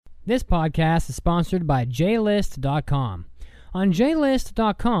This podcast is sponsored by JList.com. On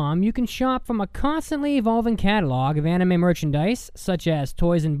JList.com, you can shop from a constantly evolving catalog of anime merchandise, such as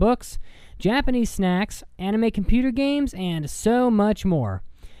toys and books, Japanese snacks, anime computer games, and so much more.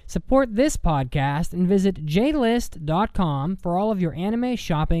 Support this podcast and visit JList.com for all of your anime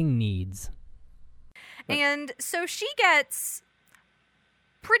shopping needs. And so she gets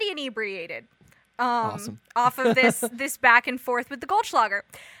pretty inebriated Awesome. off of this back and forth with the Goldschlager.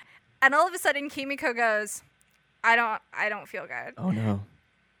 And all of a sudden Kimiko goes, I don't feel good. Oh no.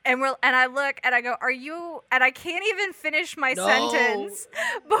 And I look and I go, are you? And I can't even finish my sentence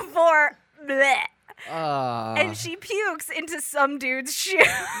before bleh. And she pukes into some dude's shoe.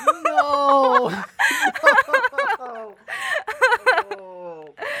 No.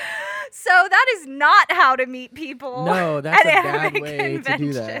 So that is not how to meet people. No, that's at a bad anime way to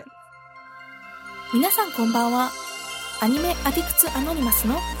do that. 皆さんこんばんは。アニメアディクツアノニマス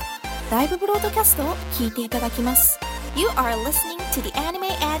のライブブロードキャストを聞いていただきます。You are listening to the Anime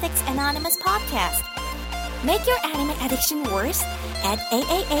Addicts Anonymous podcast. Make your anime addiction worse at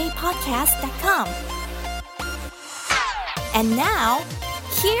aaapodcast.com. And now,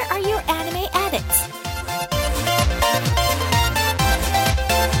 here are your anime addicts.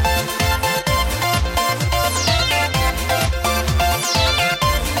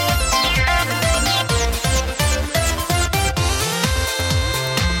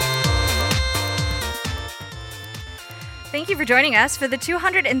 Thank you for joining us for the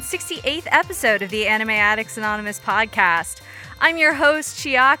 268th episode of the Anime Addicts Anonymous podcast. I'm your host,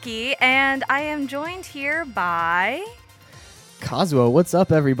 Chiaki, and I am joined here by... Kazuo, what's up,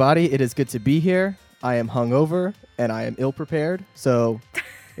 everybody? It is good to be here. I am hungover and I am ill-prepared, so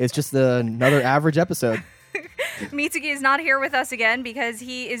it's just another average episode. Mitsuki is not here with us again because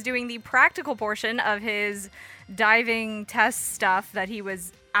he is doing the practical portion of his diving test stuff that he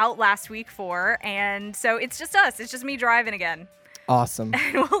was out last week for, and so it's just us. It's just me driving again. Awesome.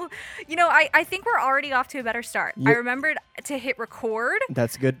 And well, I think we're already off to a better start. I remembered to hit record.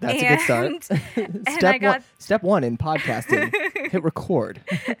 That's good. That's a good start. Step one in podcasting: hit record.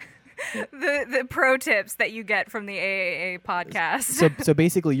 The pro tips that you get from the AAA podcast. So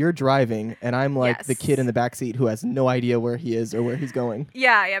basically, you're driving, and I'm like the kid in the backseat who has no idea where he is or where he's going.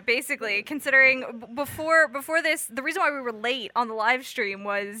 Yeah. Basically, considering before this, the reason why we were late on the live stream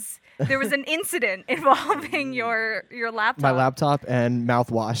was there was an incident involving your laptop. My laptop and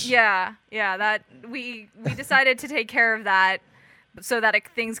mouthwash. Yeah. That we decided to take care of that so that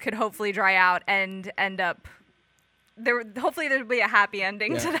things could hopefully dry out and end up. Hopefully there'll be a happy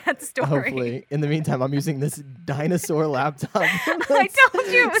ending to that story. Hopefully. In the meantime, I'm using this dinosaur laptop. I told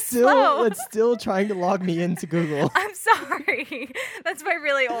you it was slow. It's still trying to log me into Google. I'm sorry. That's my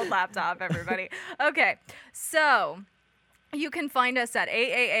really old laptop, everybody. Okay, so you can find us at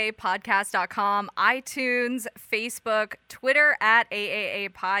aaapodcast.com, iTunes, Facebook, Twitter at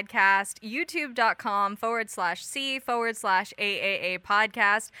aaapodcast, youtube.com/c/AAA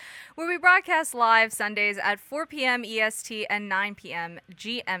podcast, where we broadcast live Sundays at 4 p.m. EST and 9 p.m.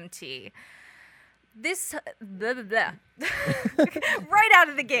 GMT. This blah, blah, blah. Right out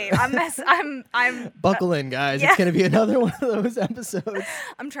of the gate. I'm buckle in, guys. It's gonna be another one of those episodes.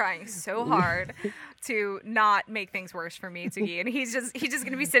 I'm trying so hard to not make things worse for Mitsuki, and he's just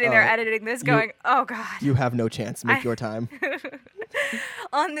gonna be sitting there editing this, going, "Oh God." You have no chance. Make your time.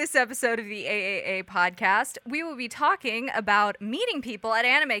 On this episode of the AAA podcast, we will be talking about meeting people at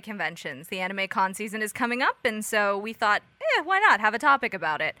anime conventions. The Anime Con season is coming up, and so we thought, why not have a topic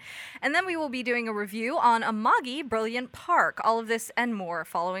about it? And then we will be doing a review on Amagi Brilliant Park. All of this and more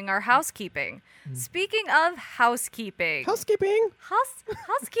following our housekeeping. Speaking of housekeeping,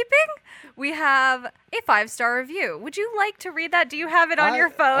 we have a 5-star review. Would you like to read that? Do you have it on your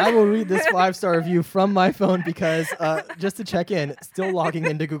phone? I will read this 5-star review from my phone because just to check in, still logging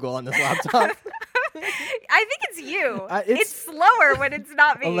into Google on this laptop. I think it's you. It's slower when it's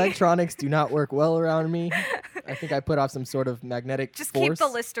not me. Electronics do not work well around me. I think I put off some sort of magnetic Just force. keep the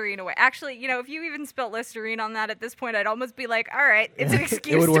Listerine away. Actually, if you even spilt Listerine on that at this point, I'd almost be like, all right, it's an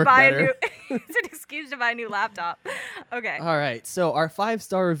excuse to buy a new it's an excuse to buy a new laptop. Okay. All right. So our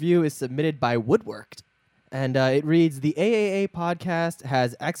 5-star review is submitted by Woodworked. And it reads, the AAA podcast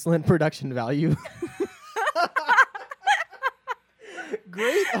has excellent production value.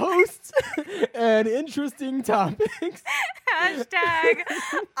 Great hosts and interesting topics. Hashtag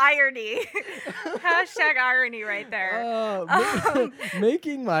irony. Hashtag irony right there.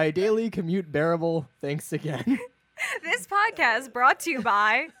 Making my daily commute bearable. Thanks again. This podcast brought to you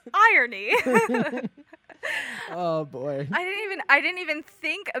by irony. Oh boy. I didn't even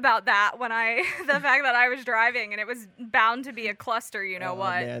think about that when the fact that I was driving and it was bound to be a cluster, you know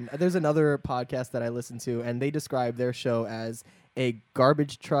what? Man. There's another podcast that I listen to, and they describe their show as a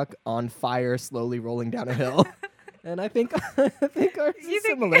garbage truck on fire slowly rolling down a hill. And I think ours is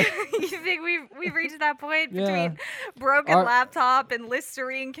similar. You think we've reached that point Yeah. between broken laptop and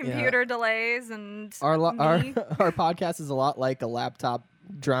Listerine computer delays and Our me? podcast is a lot like a laptop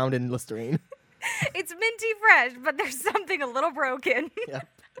drowned in Listerine. It's minty fresh, but there's something a little broken. Yeah.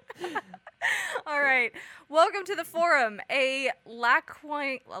 All right. Welcome to the forum. A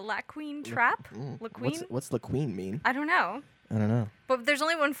Laqueen trap? Laqueen? What's Laqueen mean? I don't know. I don't know. But there's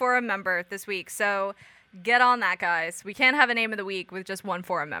only one forum member this week, so get on that, guys. We can't have a name of the week with just one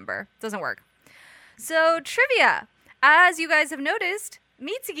forum member. Doesn't work. So, trivia. As you guys have noticed,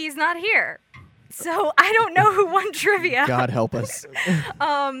 Mitsuki's not here. So, I don't know who won trivia. God help us.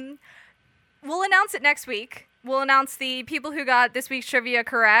 We'll announce it next week. We'll announce the people who got this week's trivia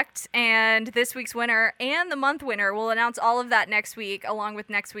correct and this week's winner and the month winner. We'll announce all of that next week along with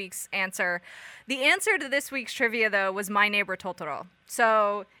next week's answer. The answer to this week's trivia, though, was My Neighbor Totoro.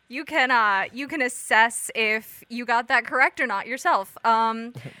 So you can assess if you got that correct or not yourself.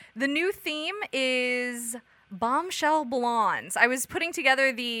 The new theme is Bombshell Blondes. I was putting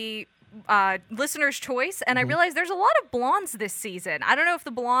together the listener's choice, and I realized there's a lot of blondes this season. I don't know if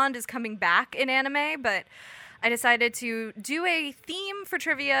the blonde is coming back in anime, but I decided to do a theme for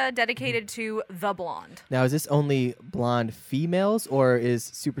trivia dedicated to the blonde. Now, is this only blonde females, or is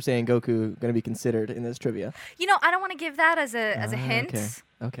Super Saiyan Goku going to be considered in this trivia? You know, I don't want to give that as a hint.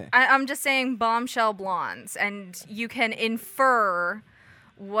 Okay. I'm just saying bombshell blondes, and you can infer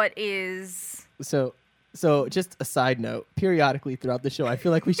what is... So just a side note, periodically throughout the show, I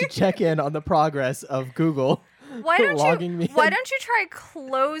feel like we should check in on the progress of Google logging me Why in. don't you try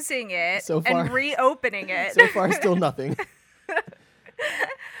closing it So far- and reopening it? So far, still nothing.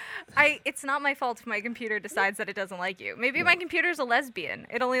 It's not my fault if my computer decides that it doesn't like you. Maybe my computer's a lesbian.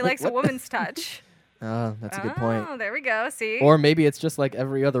 It only likes a what? woman's touch. Oh, that's a good point. Oh, there we go. See? Or maybe it's just like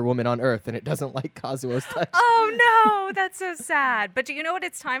every other woman on Earth, and it doesn't like Kazuo's touch. Oh, no. That's so sad. But do you know what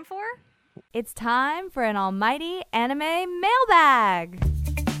it's time for? It's time for an almighty anime mailbag.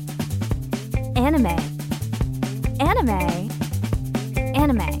 Anime.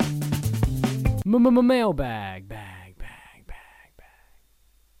 Mailbag.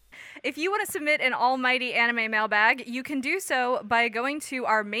 If you want to submit an almighty anime mailbag, you can do so by going to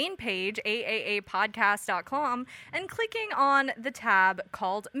our main page, aaapodcast.com, and clicking on the tab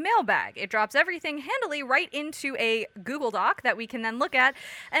called Mailbag. It drops everything handily right into a Google Doc that we can then look at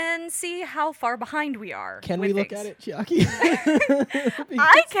and see how far behind we are. Can with we look things. at it, Chiaki?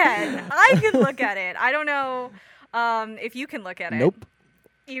 I can look at it. I don't know if you can look at it. Nope.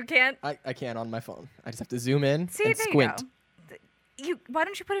 You can't? I can't on my phone. I just have to zoom in See, and there squint. you go. Why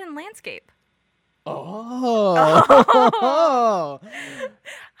don't you put it in landscape? Oh.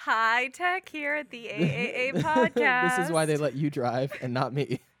 High tech here at the AAA podcast. This is why they let you drive and not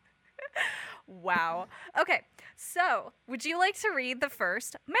me. Wow. Okay, so would you like to read the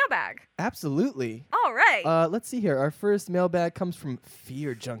first mailbag? Absolutely. All right. Let's see here. Our first mailbag comes from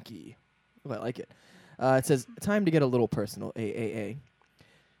Fear Junkie. Oh, I like it. It says, time to get a little personal, AAA.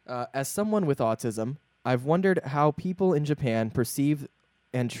 As someone with autism, I've wondered how people in Japan perceive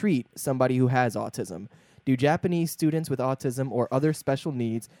and treat somebody who has autism. Do Japanese students with autism or other special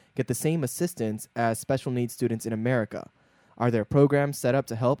needs get the same assistance as special needs students in America? Are there programs set up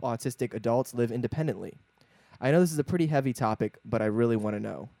to help autistic adults live independently? I know this is a pretty heavy topic, but I really want to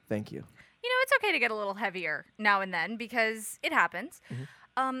know. Thank you. You know, it's okay to get a little heavier now and then because it happens.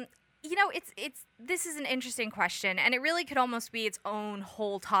 You know, this is an interesting question, and it really could almost be its own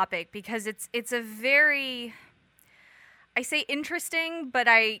whole topic because it's a very, I say interesting, but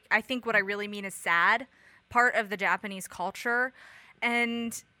I think what I really mean is sad part of the Japanese culture,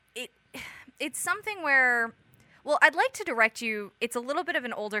 and it's something where, well, I'd like to direct you. It's a little bit of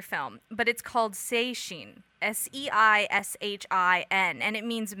an older film, but it's called Seishin, Seishin, and it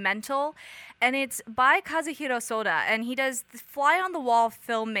means mental, and it's by Kazuhiro Soda, and he does fly-on-the-wall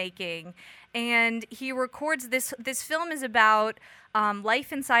filmmaking, and he records this. This film is about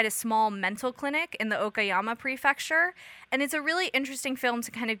life inside a small mental clinic in the Okayama prefecture, and it's a really interesting film to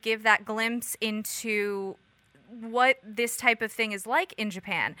kind of give that glimpse into what this type of thing is like in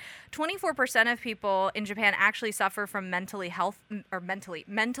Japan. 24% of people in Japan actually suffer from mental health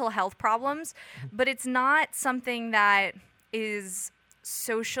problems, but it's not something that is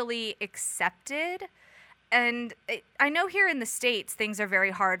socially accepted. And I know here in the States, things are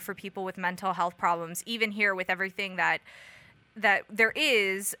very hard for people with mental health problems, even here with everything that there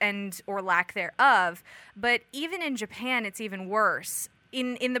is or lack thereof. But even in Japan, it's even worse.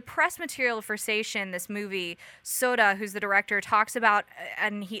 In the press material for Seishin, this movie, Soda, who's the director, talks about,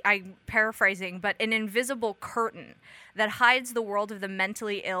 and I'm paraphrasing, but an invisible curtain that hides the world of the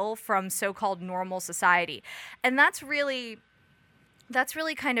mentally ill from so-called normal society. And that's really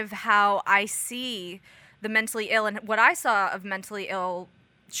kind of how I see the mentally ill, and what I saw of mentally ill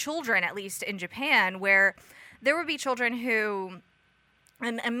children, at least in Japan, where there would be children who...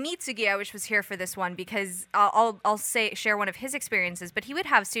 And Mitsugi, I wish was here for this one, because I'll share one of his experiences. But he would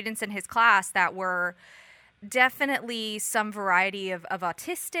have students in his class that were definitely some variety of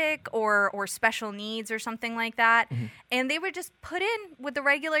autistic or special needs or something like that. Mm-hmm. And they were just put in with the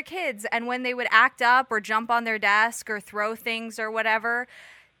regular kids. And when they would act up or jump on their desk or throw things or whatever,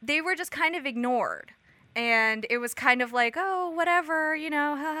 they were just kind of ignored. And it was kind of like, oh, whatever, ha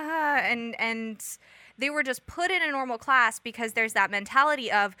ha ha. And they were just put in a normal class because there's that mentality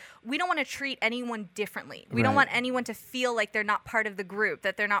of, we don't want to treat anyone differently. We don't want anyone to feel like they're not part of the group,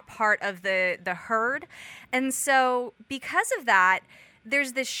 that they're not part of the herd. And so because of that,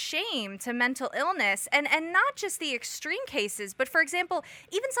 there's this shame to mental illness, and not just the extreme cases, but for example,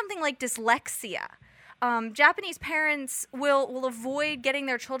 even something like dyslexia. Japanese parents will avoid getting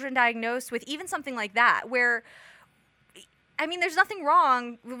their children diagnosed with even something like that, where... I mean, there's nothing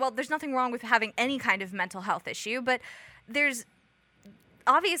wrong. Well, there's nothing wrong with having any kind of mental health issue, but there's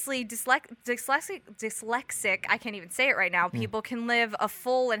obviously dyslexic. I can't even say it right now. People can live a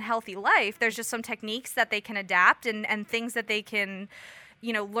full and healthy life. There's just some techniques that they can adapt and things that they can,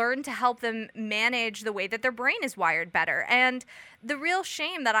 learn to help them manage the way that their brain is wired better. And the real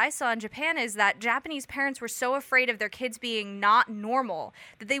shame that I saw in Japan is that Japanese parents were so afraid of their kids being not normal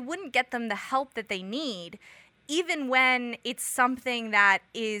that they wouldn't get them the help that they need, even when it's something that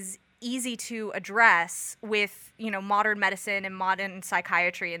is easy to address with, modern medicine and modern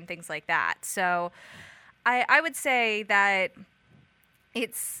psychiatry and things like that. So I would say that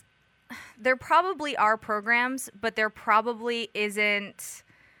there probably are programs, but there probably isn't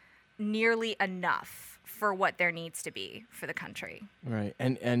nearly enough for what there needs to be for the country. Right.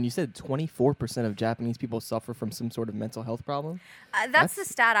 And you said 24% of Japanese people suffer from some sort of mental health problem? That's the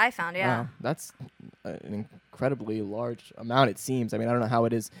stat I found, yeah. Wow, that's an incredibly large amount, it seems. I mean, I don't know how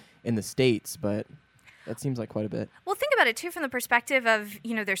it is in the States, but that seems like quite a bit. Well, think about it, too, from the perspective of,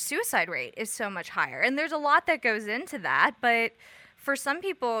 their suicide rate is so much higher. And there's a lot that goes into that, but... For some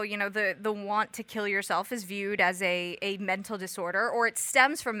people, the want to kill yourself is viewed as a mental disorder, or it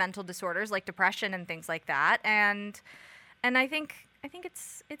stems from mental disorders like depression and things like that. And I think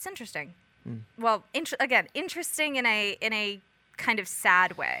it's interesting. Well, interesting in a kind of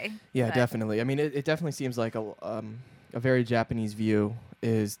sad way. Yeah, definitely. I mean, it definitely seems like a very Japanese view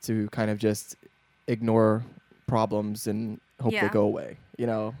is to kind of just ignore problems and hope they go away.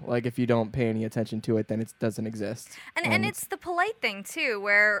 Like if you don't pay any attention to it, then it doesn't exist. And it's the polite thing too,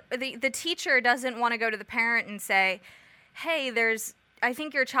 where the teacher doesn't want to go to the parent and say, hey, I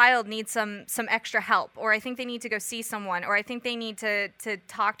think your child needs some extra help, or I think they need to go see someone, or I think they need to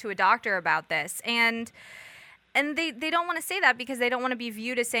talk to a doctor about this. And they don't want to say that because they don't want to be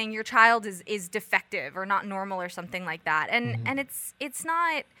viewed as saying your child is defective or not normal or something like that. And it's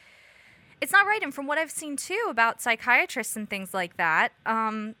not... It's not right. And from what I've seen, too, about psychiatrists and things like that,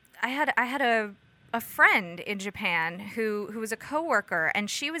 I had a friend in Japan who was a coworker, and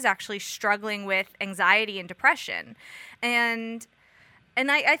she was actually struggling with anxiety and depression. And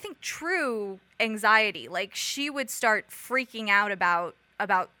I think true anxiety, like she would start freaking out about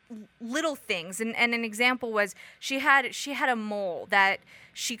little things. And an example was she had a mole that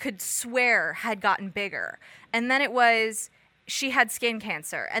she could swear had gotten bigger. And then it was... she had skin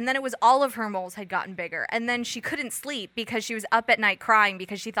cancer, and then it was all of her moles had gotten bigger, and then she couldn't sleep because she was up at night crying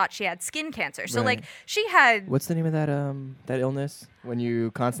because she thought she had skin cancer. So like she had... What's the name of that illness when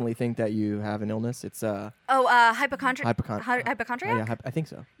you constantly think that you have an illness? It's hypochondriac. Yeah, I think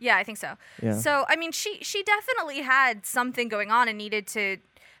so. Yeah, I think so. Yeah. So I mean, she definitely had something going on and needed to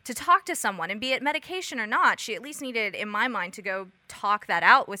talk to someone, and be it medication or not, she at least needed, in my mind, to go talk that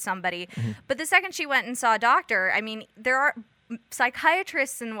out with somebody. Mm-hmm. But the second she went and saw a doctor, I mean, there are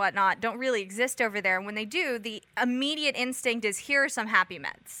psychiatrists and whatnot don't really exist over there. And when they do, the immediate instinct is, here are some happy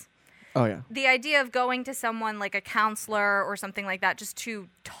meds. Oh, yeah. The idea of going to someone like a counselor or something like that just to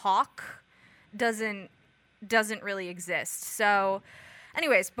talk doesn't really exist. So...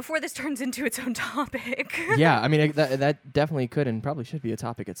 anyways, before this turns into its own topic. Yeah, I mean, that definitely could and probably should be a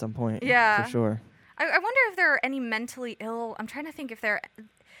topic at some point. Yeah. For sure. I wonder if there are any mentally ill... I'm trying to think if there...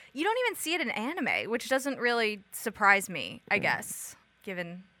 You don't even see it in anime, which doesn't really surprise me, I guess,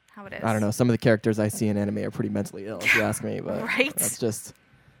 given how it is. I don't know. Some of the characters I see in anime are pretty mentally ill, if you ask me. But Right?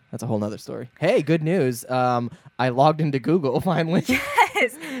 that's a whole nother story. Hey, good news. I logged into Google finally.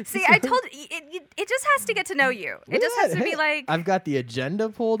 Yes. See, I told you, it just has to get to know you. It Look just at has that. to be Hey, like, I've got the agenda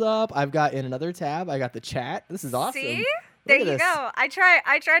pulled up. I've got in another tab. I got the chat. This is awesome. see? Look There at you this. go. I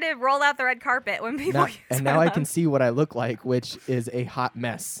try to roll out the red carpet when people Now, use and one now of I can them. see what I look like, which is a hot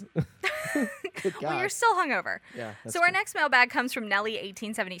mess. Good Well, God. you're still hungover. Yeah, that's So our true. next mailbag comes from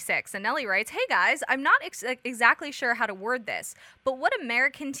Nelly1876, and Nelly writes, "Hey guys, I'm not exactly sure how to word this, but what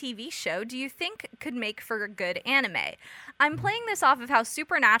American TV show do you think could make for a good anime? I'm playing this off of how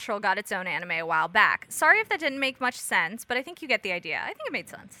Supernatural got its own anime a while back. Sorry if that didn't make much sense, but I think you get the idea. I think it made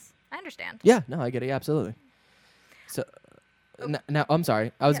sense. I understand. Yeah, no, I get it. Yeah, absolutely. So now, I'm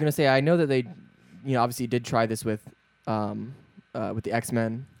sorry. I was Yeah. gonna say I know that they, obviously did try this with the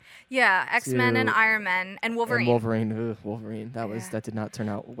X-Men Yeah, X-Men and To- Iron Man and Wolverine. and Wolverine. Ugh, Wolverine. Yeah. That did not turn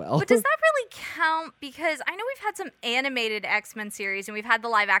out well. But does that really count? Because I know we've had some animated X-Men series and we've had the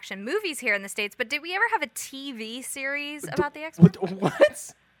live-action movies here in the States, but did we ever have a TV series about the X-Men?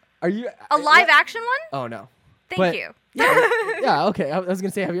 What? Are you A live-action one? Oh no. Thank But- you. Yeah. Okay. I was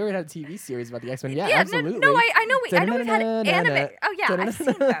gonna say, have you ever had a TV series about the X-Men? Yeah, absolutely. No, I know we've had anime. Oh yeah, I've seen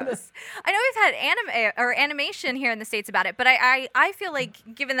those. I know we've had anime or animation here in the States about it, but I feel like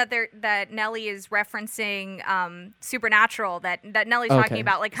given that Nelly is referencing Supernatural, that Nelly's talking Okay.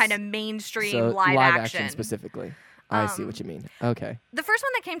 about like kind of mainstream So live action. specifically. I see what you mean. Okay. The first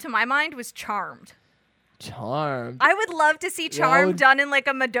one that came to my mind was Charmed. Charmed. I would love to see Yeah, I Charmed would- done in like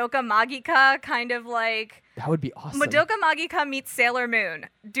a Madoka Magica kind of like That would be awesome. Madoka Magica meets Sailor Moon.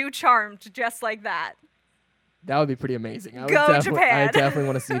 Do Charmed just like that. That would be pretty amazing. I would Go I Japan. definitely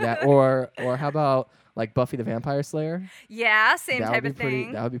want to see that. Or how about like Buffy the Vampire Slayer? Yeah, same That type would be of pretty.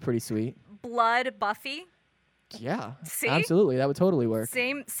 thing. That would be pretty sweet. Blood Buffy. Yeah. See? Absolutely. That would totally work.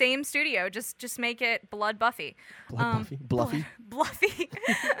 Same studio. Just make it Blood Buffy. Buffy. Bluffy. Bluffy.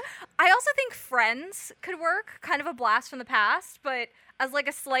 I also think Friends could work. Kind of a blast from the past, but as like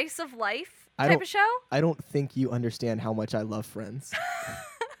a slice of life I type don't- of show. I don't think you understand how much I love Friends.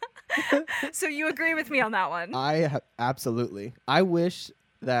 So you agree with me on that one? Absolutely. I wish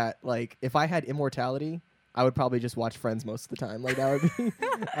that like if I had immortality, I would probably just watch Friends most of the time. Like that would be.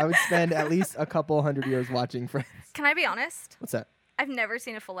 I would spend at least a couple hundred years watching Friends. Can I be honest? What's that? I've never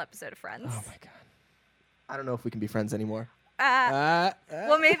seen a full episode of Friends. Oh my god. I don't know if we can be friends anymore.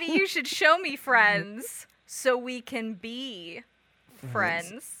 Well, maybe you should show me Friends so we can be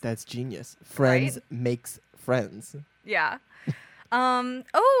friends. That's genius. Friends Right? makes friends. Yeah.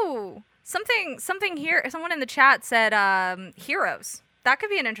 Oh, something here. Someone in the chat said Heroes. That could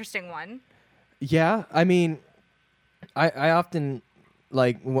be an interesting one. Yeah, I mean, I often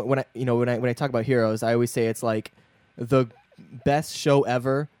like when I talk about Heroes, I always say it's like the best show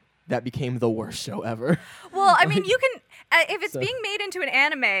ever that became the worst show ever. Well, I mean, you can if it's So- being made into an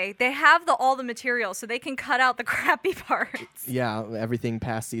anime, they have all the material, so they can cut out the crappy parts. Yeah, everything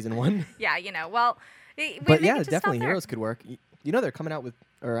past season 1. Yeah, well, But yeah, definitely Heroes could work. They're coming out with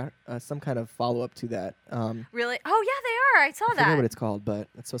some kind of follow up to that. Really? Oh yeah, they are. I saw I forget that. what it's called, but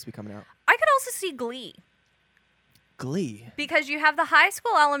it's supposed to be coming out. I could also see Glee. Glee. Because you have the high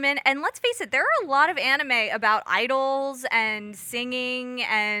school element, and let's face it, there are a lot of anime about idols and singing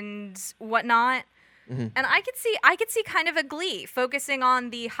and whatnot. Mm-hmm. And I could see kind of a Glee focusing on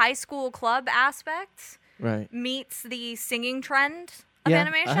the high school club aspect Right. meets the singing trend of Yeah,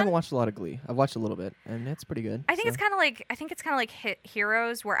 animation. I haven't watched a lot of Glee. I've watched a little bit, and it's pretty good. I think it's so. kind of like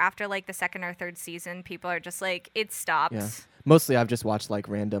Heroes, where after like the second or third season, people are just like, it stopped. Yeah. Mostly, I've just watched like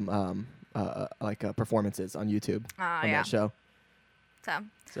random performances on YouTube on Yeah. that show. So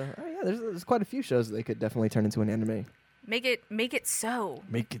So yeah, there's quite a few shows that they could definitely turn into an anime. make it so.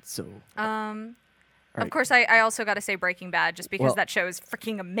 Make it so. Of Right. course, I also got to say Breaking Bad, just because Well- that show is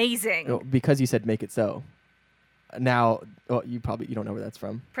freaking amazing. Oh, because you said make it so. Now, you don't know where that's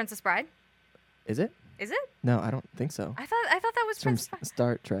from. Princess Bride, Is it? is it? No, I don't think so. I thought that was It's from Princess Bride.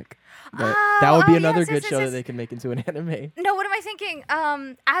 Star Trek. But that Oh, would be oh, another yes, good yes, show yes, that they can make into an anime. No, what am I thinking?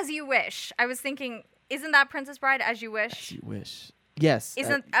 As You Wish. I was thinking, isn't that Princess Bride? As You Wish. As you wish. Yes.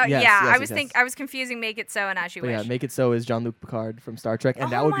 Isn't? yes, yeah, yes, I was confusing Make It So and As You But Wish. yeah, Make It So is Jean-Luc Picard from Star Trek, and oh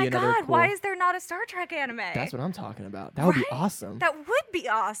that would my be another God! cool. Why is there not a Star Trek anime? That's what I'm talking about. That would be Right? awesome. That would be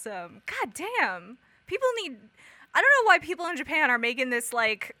awesome. God damn. People need. I don't know why people in Japan are making this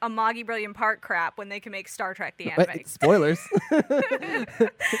like Amagi Brilliant Park crap when they can make Star Trek the But anime. spoilers. All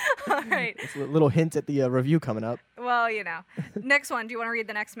right. It's a little hint at the review coming up. Well, Next one. Do you want to read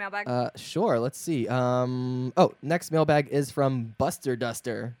the next mailbag? Sure. Let's see. Next mailbag is from Buster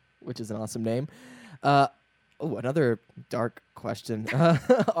Duster, which is an awesome name. Oh, another dark question.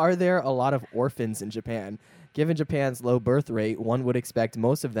 Are there a lot of orphans in Japan? Given Japan's low birth rate, one would expect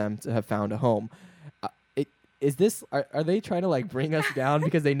most of them to have found a home. Are they trying to like bring us down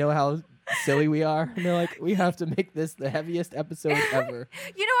because they know how silly we are? And they're like, we have to make this the heaviest episode ever.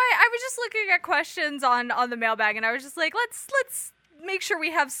 I was just looking at questions on the mailbag, and I was just like, let's make sure we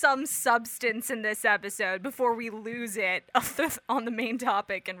have some substance in this episode before we lose it on the main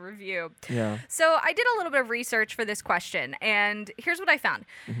topic and review. Yeah. So I did a little bit of research for this question, and here's what I found.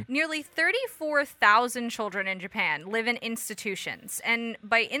 Nearly 34,000 children in Japan live in institutions. And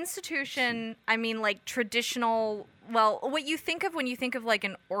by institution, I mean like traditional, well, what you think of when you think of like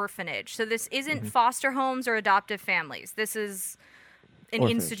an orphanage. So this isn't foster homes or adoptive families. This is an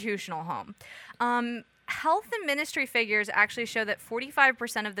Orphanage. institutional home. Health and ministry figures actually show that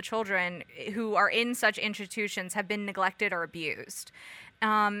 45% of the children who are in such institutions have been neglected or abused.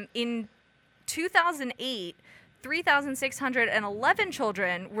 In 2008, 3,611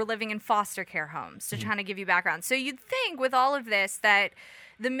 children were living in foster care homes, to kind of give you background. So you'd think with all of this that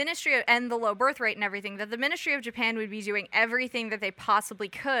the ministry and the low birth rate and everything, that the Ministry of Japan would be doing everything that they possibly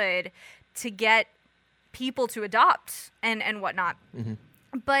could to get people to adopt and whatnot.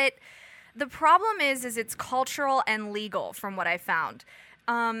 But the problem is it's cultural and legal from what I found.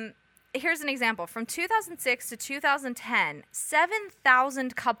 Here's an example. From 2006 to 2010,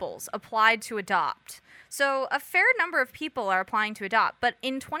 7,000 couples applied to adopt. So a fair number of people are applying to adopt. But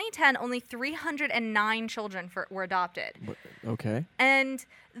in 2010, only 309 children were adopted. Okay. And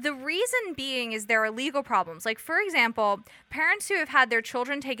the reason being is there are legal problems. Like, for example, parents who have had their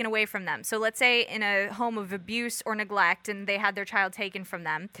children taken away from them. So let's say in a home of abuse or neglect and they had their child taken from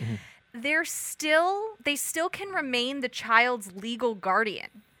them. They still can remain the child's legal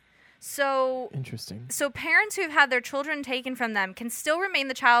guardian. So Interesting. So parents who've had their children taken from them can still remain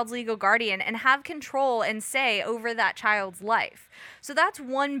the child's legal guardian and have control and say over that child's life. So that's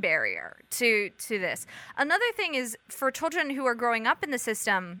one barrier to this. Another thing is for children who are growing up in the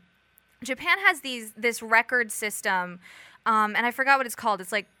system, Japan has this record system, and I forgot what it's called.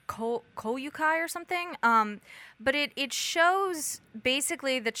 It's like koyukai or something. But it shows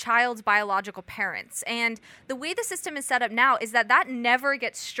basically the child's biological parents. And the way the system is set up now is that never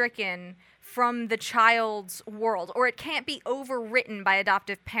gets stricken from the child's world, or it can't be overwritten by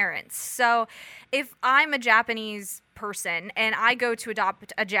adoptive parents. So if I'm a Japanese person and I go to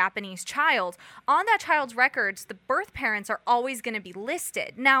adopt a Japanese child, on that child's records, the birth parents are always going to be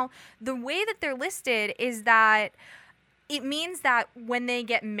listed. Now, the way that they're listed is that it means that when they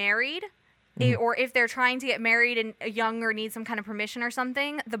get married, or if they're trying to get married and young or need some kind of permission or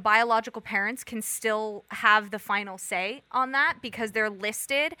something, the biological parents can still have the final say on that because they're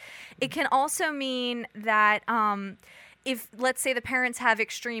listed. It can also mean that if, let's say, the parents have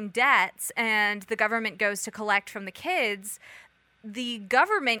extreme debts and the government goes to collect from the kids, the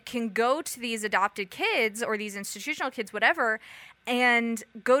government can go to these adopted kids or these institutional kids, whatever, and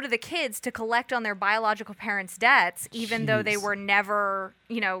go to the kids to collect on their biological parents' debts, even though they were never,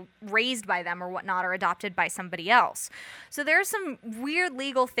 raised by them or whatnot, or adopted by somebody else. So there are some weird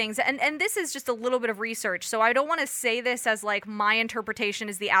legal things, and this is just a little bit of research, so I don't want to say this as like my interpretation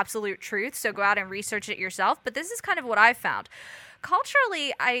is the absolute truth, so go out and research it yourself, but this is kind of what I found.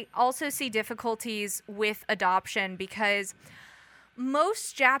 Culturally, I also see difficulties with adoption because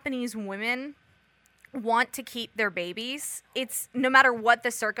most Japanese women want to keep their babies. It's no matter what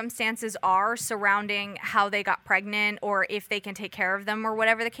the circumstances are surrounding how they got pregnant or if they can take care of them or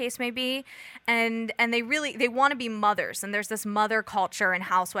whatever the case may be. And they want to be mothers. And there's this mother culture and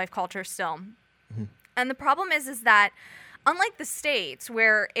housewife culture still. And the problem is that unlike the States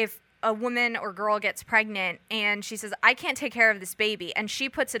where if a woman or girl gets pregnant and she says, I can't take care of this baby, and she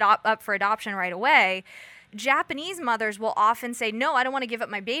puts it up for adoption right away, Japanese mothers will often say, no, I don't want to give up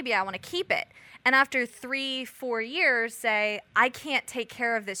my baby, I want to keep it. And after 3-4 years say, I can't take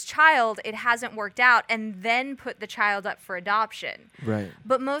care of this child, it hasn't worked out, and then put the child up for adoption. Right.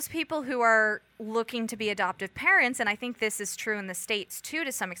 But most people who are looking to be adoptive parents, and I think this is true in the States too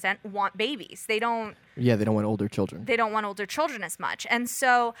to some extent, want babies. They don't want older children. They don't want older children as much. And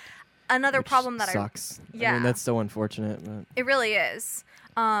so another problem that sucks. Yeah. I mean, that's so unfortunate. But. It really is.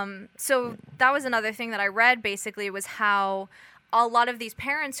 So that was another thing that I read basically was how a lot of these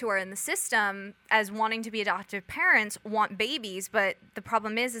parents who are in the system as wanting to be adoptive parents want babies, but the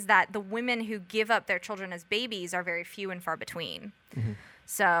problem is that the women who give up their children as babies are very few and far between.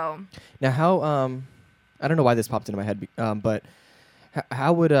 So now how, I don't know why this popped into my head, but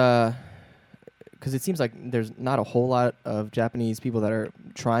how would, because it seems like there's not a whole lot of Japanese people that are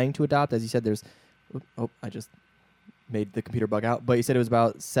trying to adopt. As you said, there's, I just made the computer bug out, but you said it was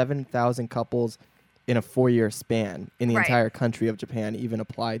about 7,000 couples in a 4-year span in the Right. entire country of Japan even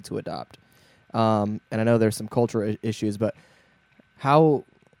applied to adopt. And I know there's some cultural issues, but how?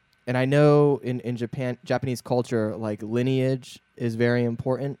 And I know in Japanese culture, like lineage is very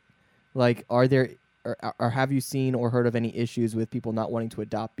important. Like, are there or have you seen or heard of any issues with people not wanting to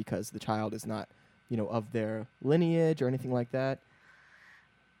adopt because the child is not, of their lineage or anything like that?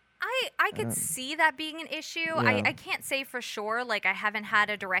 I could see that being an issue. Yeah. I can't say for sure. Like, I haven't had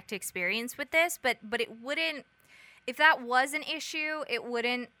a direct experience with this, but it wouldn't. If that was an issue, it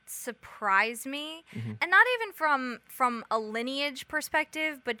wouldn't surprise me, and not even from a lineage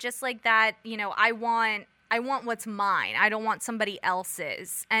perspective, but just like that. I want what's mine. I don't want somebody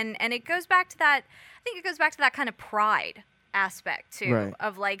else's, and it goes back to that. I think it goes back to that kind of pride aspect too, Right.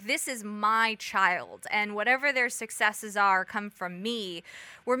 of like, this is my child, and whatever their successes are come from me.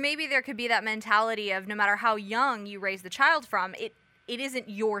 Where maybe there could be that mentality of, no matter how young you raise the child from, it isn't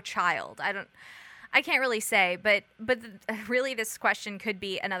your child. I can't really say, but really this question could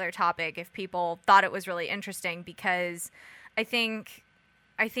be another topic if people thought it was really interesting, because I think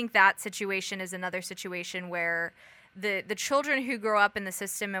that situation is another situation where the children who grow up in the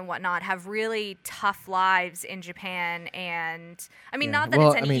system and whatnot have really tough lives in Japan, and I mean, Yeah. not that Well,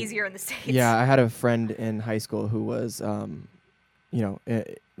 it's any I mean, easier in the States. Yeah, I had a friend in high school who was, an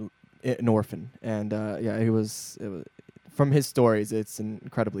orphan, and it was from his stories, it's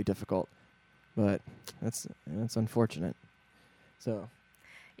incredibly difficult, but that's unfortunate. So,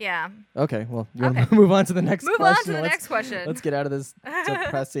 Yeah. okay, well, you want Okay. to move on to the next Move question? on to the Let's- next question. Let's get out of this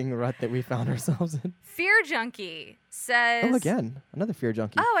depressing rut that we found ourselves in. Fear Junkie says. Oh, again, another fear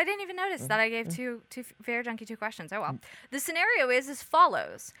junkie. Oh, I didn't even notice that I gave two Fear Junkie 2 questions. Oh well. The scenario is as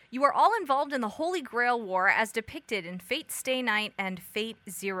follows: you are all involved in the Holy Grail War as depicted in Fate Stay Night and Fate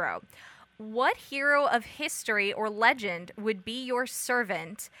Zero. What hero of history or legend would be your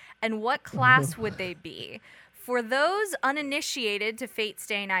servant, and what class would they be? For those uninitiated to Fate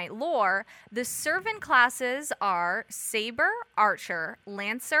Stay Night lore, the servant classes are Saber, Archer,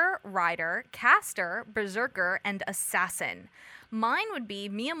 Lancer, Rider, Caster, Berserker, and Assassin. Mine would be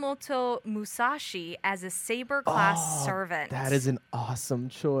Miyamoto Musashi as a Saber class servant. That is an awesome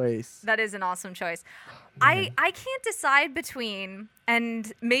choice. That is an awesome choice. I can't decide between,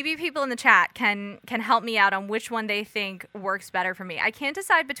 and maybe people in the chat can help me out on which one they think works better for me. I can't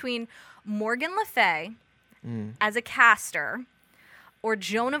decide between Morgan Le Fay as a caster or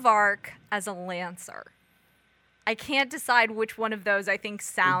Joan of Arc as a lancer. I can't decide which one of those I think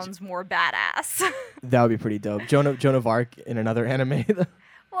sounds more badass. That would be pretty dope. Joan of Arc in another anime.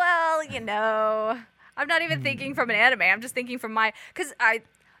 Well, I'm not even thinking from an anime. I'm just thinking from because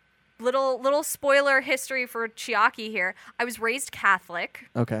little spoiler history for Chiaki here. I was raised Catholic.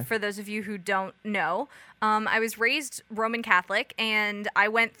 Okay. For those of you who don't know, I was raised Roman Catholic, and I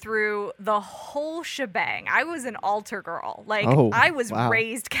went through the whole shebang. I was an altar girl. Like, I was wow.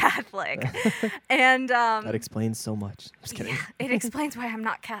 raised Catholic, and That explains so much. Just kidding. yeah, it explains why I'm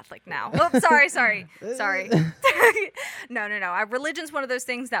not Catholic now. Oh, sorry. No. Religion's one of those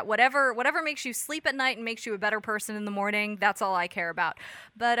things that whatever makes you sleep at night and makes you a better person in the morning, that's all I care about.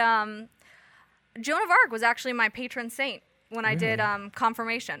 But Joan of Arc was actually my patron saint when I did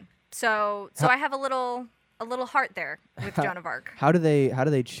confirmation. So I have a little heart there with Joan of Arc. How do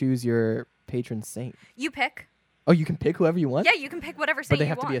they choose your patron saint? You pick. Oh, you can pick whoever you want? Yeah, you can pick whatever But saint they you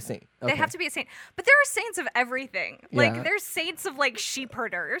have want. to be a saint. They Okay. have to be a saint. But there are saints of everything. Like, Yeah. there's saints of, like, sheep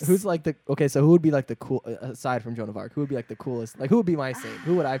herders. Who's like so who would be like the cool, aside from Joan of Arc, who would be like the coolest? Like, who would be my saint?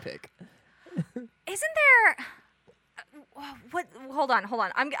 Who would I pick? Isn't there... What? Hold on.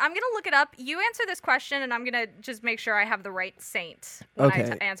 I'm gonna look it up. You answer this question, and I'm gonna just make sure I have the right saint when I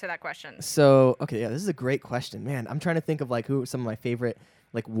Okay. answer that question. So, okay, yeah, this is a great question. Man, I'm trying to think of like who some of my favorite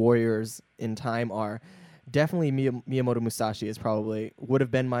like warriors in time are. Definitely Miyamoto Musashi would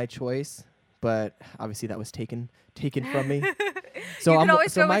have been my choice, but obviously that was taken from me. So You could I'm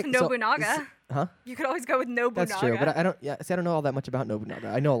always go with so Nobunaga. huh? You could always go with Nobunaga. That's true, but I don't. Yeah, see, I don't know all that much about Nobunaga.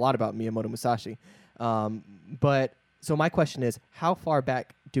 I know a lot about Miyamoto Musashi, but so my question is, how far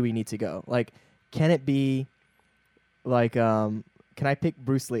back do we need to go? Like, can it be, like, can I pick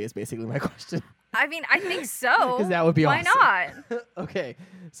Bruce Lee? Is basically my question. I mean, I think so. 'Cause that would be Why awesome. not? Okay,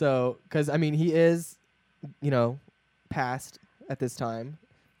 so because I mean he is, past at this time,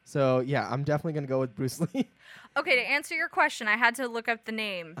 so yeah, I'm definitely gonna go with Bruce Lee. Okay, to answer your question, I had to look up the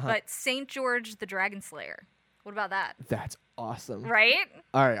name, Uh-huh. but Saint George the Dragon Slayer. What about that? That's awesome. Right?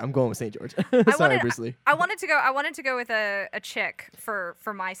 All right, I'm going with St. George. I Sorry, wanted- Bruce Lee. I wanted to go with a chick for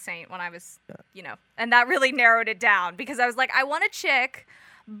my saint when I was, and that really narrowed it down because I was like, I want a chick,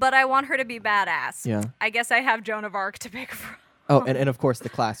 but I want her to be badass. Yeah. I guess I have Joan of Arc to pick from. Oh, and of course the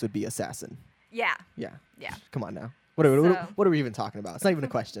class would be assassin. Yeah. Yeah. Yeah. Come on now. What are So- we even talking about? It's not even a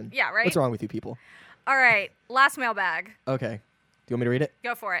question. Yeah, right? What's wrong with you people? All right. Last mailbag. Okay. Do you want me to read it?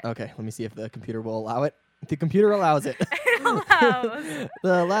 Go for it. Okay. Let me see if the computer will allow it. The computer allows it. Hello.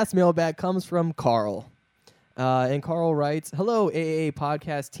 The last mailbag comes from Carl. And Carl writes, "Hello, AAA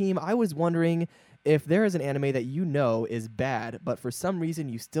podcast team. I was wondering if there is an anime that you know is bad, but for some reason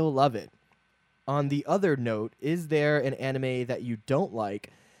you still love it. On the other note, is there an anime that you don't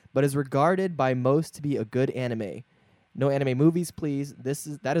like, but is regarded by most to be a good anime? No anime movies, please.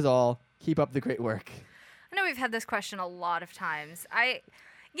 That is all. Keep up the great work." I know we've had this question a lot of times. I'm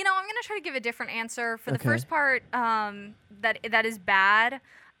going to try to give a different answer. For the Okay. first part, that is bad,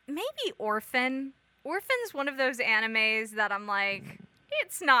 maybe Orphan. Orphan's one of those animes that I'm like,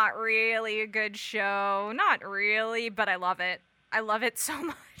 it's not really a good show. Not really, but I love it. I love it so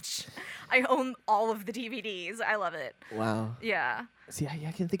much. I own all of the DVDs. I love it. Wow. Yeah. See,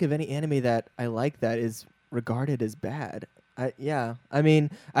 I can think of any anime that I like that is regarded as bad. I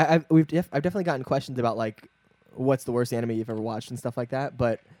mean, I've definitely gotten questions about like, what's the worst anime you've ever watched and stuff like that.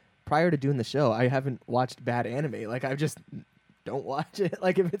 But prior to doing the show, I haven't watched bad anime. Like, I just don't watch it.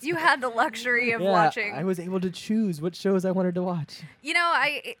 Like, if it's You had the luxury of yeah, watching. I was able to choose what shows I wanted to watch.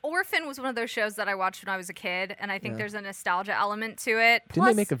 Orphan was one of those shows that I watched when I was a kid, and I think Yeah. there's a nostalgia element to it. Didn't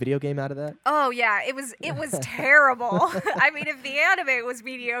they make a video game out of that? Oh yeah, it was terrible. I mean, if the anime was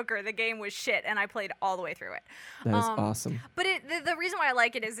mediocre, the game was shit, and I played all the way through it. That is awesome. But the reason why I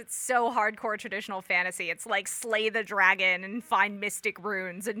like it is it's so hardcore traditional fantasy. It's like slay the dragon and find mystic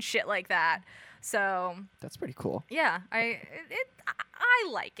runes and shit like that. So That's pretty cool. yeah, I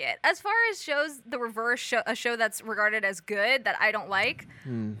like it. As far as shows, the reverse show, a show that's regarded as good that I don't like,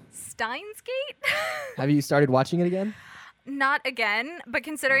 Steins Gate. Have you started watching it again? Not again, but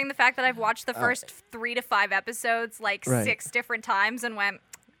considering the fact that I've watched the first 3 to 5 episodes like Right. 6 different times and went,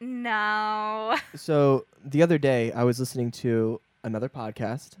 no. So the other day, I was listening to another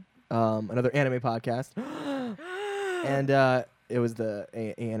podcast, another anime podcast, and it was the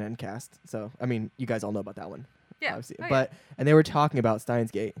ANN cast. So, I mean, you guys all know about that one. Yeah. Obviously. Oh, yeah. But and they were talking about Steins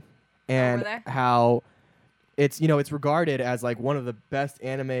Gate and were they? how it's regarded as like one of the best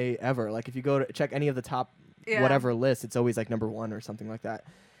anime ever. Like if you go to check any of the top Yeah. whatever lists, it's always like number 1 or something like that.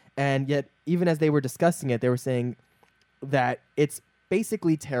 And yet, even as they were discussing it, they were saying that it's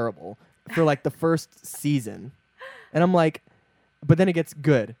basically terrible for like the first season. And I'm like, but then it gets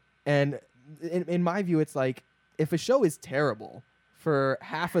good. And in my view, it's like, if a show is terrible for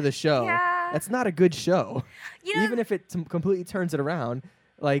half of the show, Yeah. that's not a good show. You know, Even if it completely turns it around,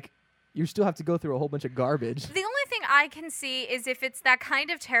 like, you still have to go through a whole bunch of garbage. the only thing I can see is if it's that kind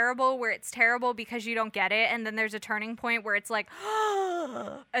of terrible where it's terrible because you don't get it, and then there's a turning point where it's like,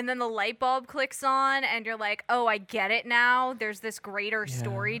 and then the light bulb clicks on, and you're like, oh, I get it now. There's this greater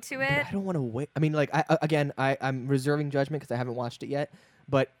story to But it. I don't want to wait. I mean, like, I'm reserving judgment because I haven't watched it yet.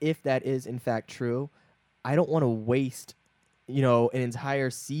 But if that is in fact true, I don't want to waste, an entire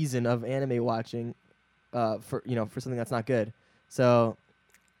season of anime watching, for something that's not good. So,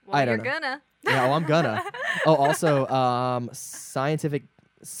 Well, I don't you're know. gonna. yeah, I'm gonna. Oh, also, Scientific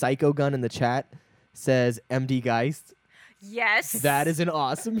Psycho Gun in the chat says MD Geist. Yes. That is an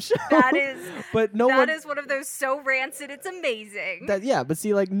awesome show. That is. But no That one. is one of those so rancid, it's amazing. Yeah, but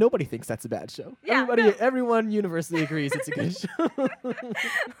see, like nobody thinks that's a bad show. Yeah, no. Everyone universally agrees it's a good show.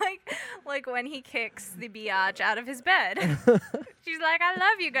 like when he kicks the biatch out of his bed. She's like, I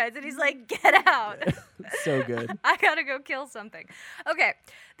love you guys. And he's like, get out. So good. I gotta go kill something. Okay,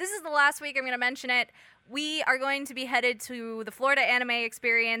 this is the last week I'm gonna mention it. We are going to be headed to the Florida Anime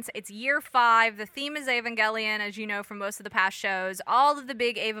Experience. It's year 5. The theme is Evangelion, as you know from most of the past shows. All of the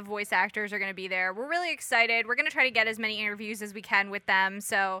big Eva voice actors are going to be there. We're really excited. We're going to try to get as many interviews as we can with them.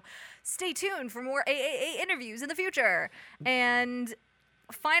 So stay tuned for more AAA interviews in the future. And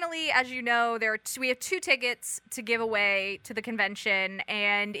finally, as you know, we have 2 tickets to give away to the convention.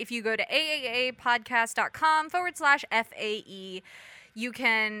 And if you go to aaapodcast.com/FAE, you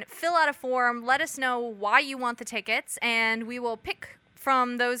can fill out a form, let us know why you want the tickets, and we will pick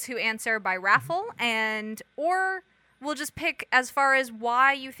from those who answer by raffle, or we'll just pick as far as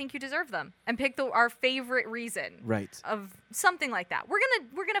why you think you deserve them, and pick our favorite reason. Right. Of something like that. We're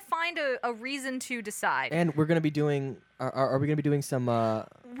gonna find a reason to decide. And we're gonna be doing. Are we gonna be doing some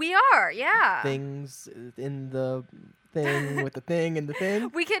We are, yeah. things in the thing with the thing and the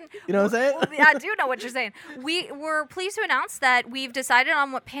thing. We can. You know what I'm saying? I do know what you're saying. We were pleased to announce that we've decided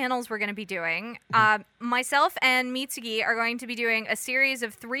on what panels we're going to be doing. Myself and Mitsugi are going to be doing a series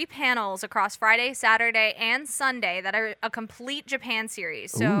of 3 panels across Friday, Saturday, and Sunday that are a complete Japan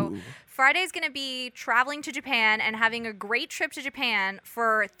series. So Ooh. Friday's going to be traveling to Japan and having a great trip to Japan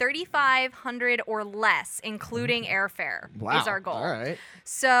for $3,500 or less, including airfare. Wow. Is our goal. All right.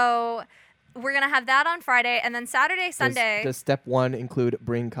 So we're going to have that on Friday, and then Saturday, Sunday. Does step 1 include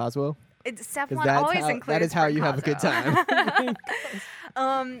bring Kazuo? Step 'Cause one always how, includes that is how bring you have a good Kazuo.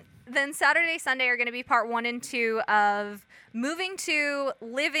 time. Then Saturday, Sunday are going to be part 1 and 2 of moving to,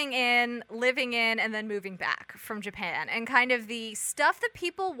 living in, and then moving back from Japan, and kind of the stuff that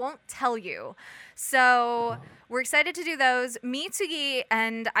people won't tell you. So we're excited to do those. Mitsugi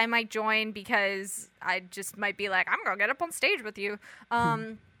and I might join because I just might be like, I'm going to get up on stage with you.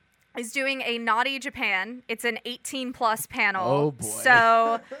 Is doing a Naughty Japan. It's an 18+ panel. Oh, boy.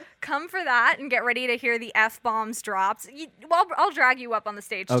 So come for that and get ready to hear the F-bombs dropped. Well, I'll drag you up on the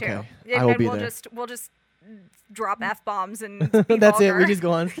stage Okay. too. I will And be we'll there. We'll just drop F-bombs and be That's it. vulgar. We just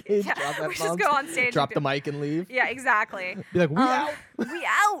go on stage, Yeah, drop we just F-bombs, go on stage drop and the do- mic and leave. Yeah, exactly. Be like, we out. We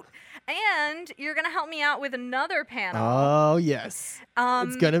out. And you're going to help me out with another panel. Oh, yes.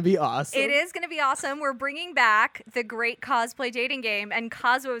 It's going to be awesome. It is going to be awesome. We're bringing back the great cosplay dating game, and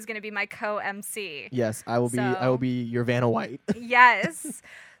Kazuo is going to be my co-MC. Yes, I will So- be your Vanna White. Yes.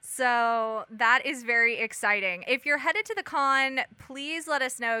 So that is very exciting. If you're headed to the con, please let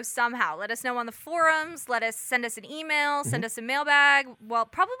us know somehow. Let us know on the forums. Send us an email. Send us a mailbag. Well,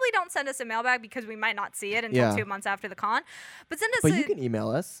 probably don't send us a mailbag because we might not see it until Yeah. 2 months after the con. But send us But you can email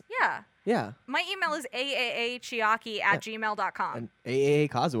us. yeah. Yeah. My email is aaachiaki@gmail.com. And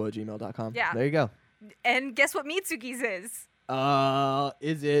aakazuo@gmail.com. Yeah. There you go. And guess what Mitsugi's is?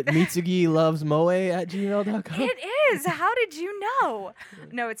 Is it Mitsugi loves moe@gmail.com? It is. How did you know?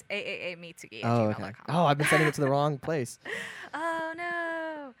 No, it's aaamitsugi@gmail.com. Oh, okay. Oh, I've been sending it to the wrong place. Oh,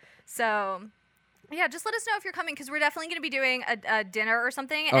 no. So, yeah, just let us know if you're coming because we're definitely going to be doing a dinner or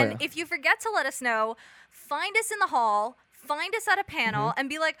something. Oh, And yeah. if you forget to let us know, find us in the hall, find us at a panel, Mm-hmm. and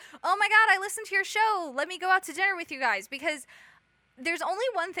be like, oh my God, I listened to your show. Let me go out to dinner with you guys. Because there's only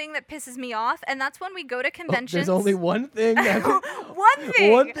one thing that pisses me off, and that's when we go to Oh, conventions. there's only one thing. one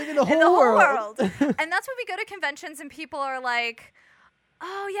thing. One thing in the whole world. And that's when we go to conventions and people are like,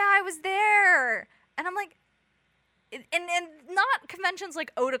 oh, yeah, I was there. And I'm like, and not conventions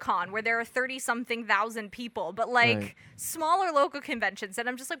like Otakon where there are 30-something thousand people, but like Right. smaller local conventions. And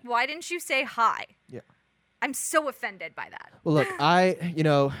I'm just like, why didn't you say hi? Yeah. I'm so offended by that. Well, look,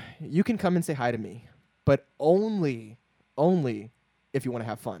 you can come and say hi to me, but only if you want to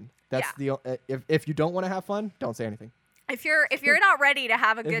have fun. That's if you don't want to have fun, don't say anything. If you're not ready to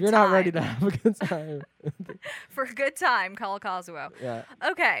have a good If you're time, not ready to have a good time, for a good time, call Kazuo. yeah.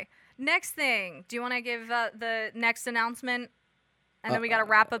 Okay, next thing. Do you want to give the next announcement? And then we got to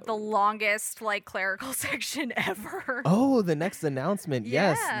wrap up the longest clerical section ever. Oh, the next announcement.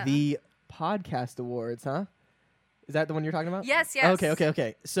 Yeah. Yes, the podcast awards, huh? Is that the one you're talking about? Yes, yes.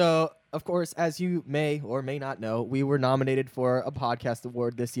 Okay. So, of course, as you may or may not know, we were nominated for a podcast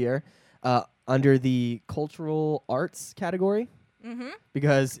award this year under the cultural arts category. Mm-hmm.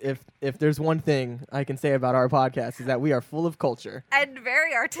 Because if there's one thing I can say about our podcast is that we are full of culture. And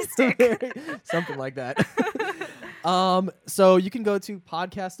very artistic. Something like that. So you can go to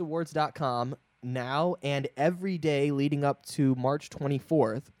podcastawards.com now and every day leading up to March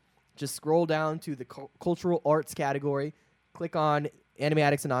 24th. Just scroll down to the cultural arts category, click on Anime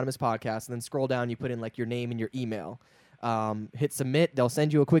Addicts Anonymous Podcast, and then scroll down. You put in your name and your email. Hit submit. They'll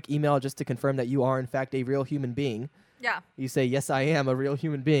send you a quick email just to confirm that you are in fact a real human being. Yeah. You say, yes, I am a real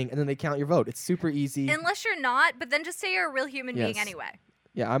human being, and then they count your vote. It's super easy. Unless you're not, but then just say you're a real human being Yes. anyway.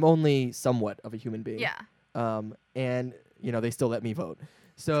 Yeah, I'm only somewhat of a human being. Yeah. And they still let me vote.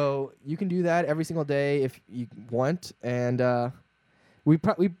 So you can do that every single day if you want, and we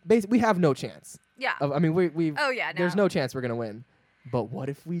have no chance. Yeah. We Oh, yeah, There's no. no chance we're gonna win. But what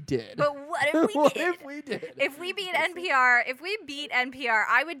if we did? But what if we What did? if we did? If we beat NPR,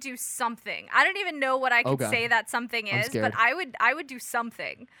 I would do something. I don't even know what I could God. say that something I'm is, scared. but I would do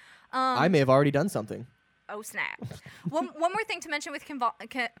something. I may have already done something. Oh, snap. one more thing to mention with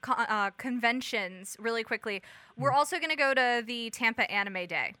conventions really quickly. We're also going to go to the Tampa Anime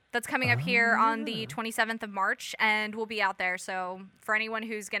Day. That's coming up here on the 27th of March, and we'll be out there. So for anyone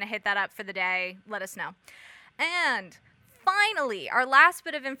who's going to hit that up for the day, let us know. And finally, our last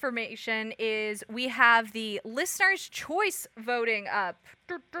bit of information is we have the Listener's Choice voting up.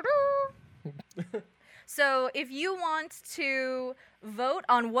 So if you want to vote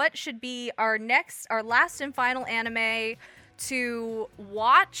on what should be our last and final anime to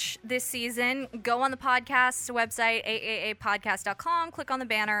watch this season. Go on the podcast's website, aaapodcast.com, click on the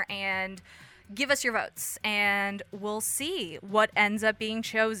banner, and give us your votes, and we'll see what ends up being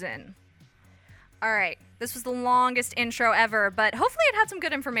chosen. All right, this was the longest intro ever, but hopefully it had some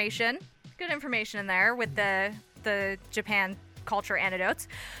good information. Good information in there with the Japan culture anecdotes.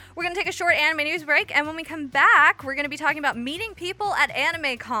 We're going to take a short anime news break, and when we come back, we're going to be talking about meeting people at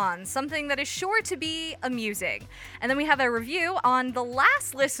Anime Con, something that is sure to be amusing. And then we have a review on the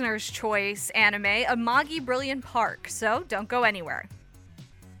last listener's choice anime, Amagi Brilliant Park, so don't go anywhere.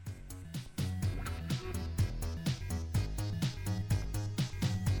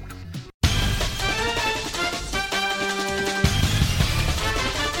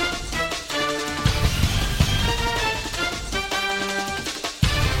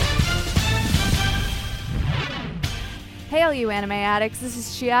 Hey all you anime addicts, this is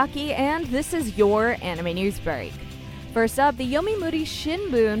Chiaki, and this is your anime news break. First up, the Yomiuri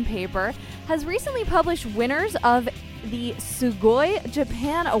Shimbun paper has recently published winners of the Sugoi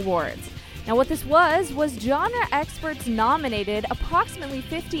Japan Awards. Now what this was genre experts nominated approximately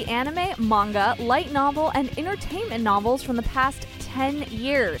 50 anime, manga, light novel, and entertainment novels from the past 10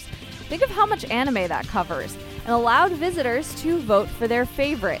 years. Think of how much anime that covers, and allowed visitors to vote for their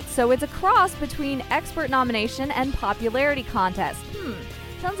favorite. So it's a cross between expert nomination and popularity contest.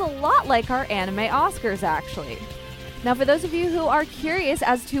 Sounds a lot like our anime Oscars, actually. Now, for those of you who are curious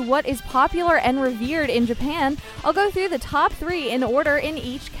as to what is popular and revered in Japan, I'll go through the top 3 in order in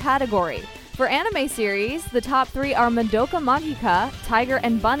each category. For anime series, the top 3 are Madoka Magica, Tiger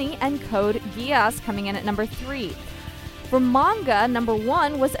and Bunny, and Code Geass coming in at number 3. For manga, number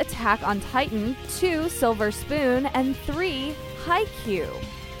 1 was Attack on Titan, 2 Silver Spoon, and 3 Haikyuu.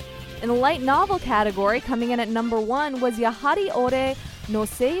 In the light novel category, coming in at number 1 was Yahari Ore no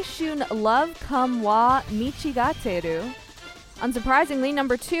Seishun Love Come wa Michigateru. Unsurprisingly,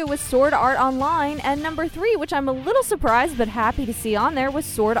 number 2 was Sword Art Online, and number 3, which I'm a little surprised but happy to see on there, was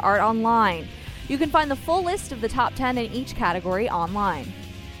Sword Art Online. You can find the full list of the top 10 in each category online.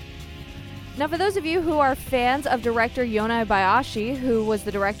 Now, for those of you who are fans of director Yonai Bayashi, who was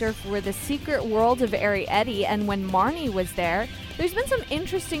the director for The Secret World of Eri Eddie and When Marnie Was There, there's been some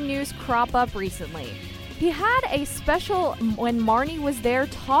interesting news crop up recently. He had a special When Marnie Was There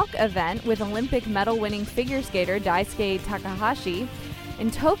talk event with Olympic medal-winning figure skater Daisuke Takahashi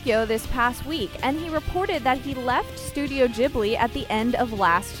in Tokyo this past week, and he reported that he left Studio Ghibli at the end of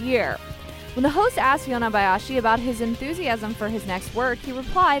last year. When the host asked Yonai Bayashi about his enthusiasm for his next work, he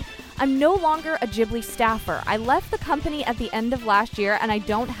replied, "I'm no longer a Ghibli staffer. I left the company at the end of last year and I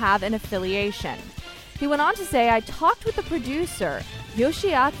don't have an affiliation." He went on to say, "I talked with the producer,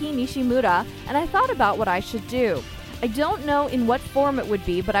 Yoshiaki Nishimura, and I thought about what I should do. I don't know in what form it would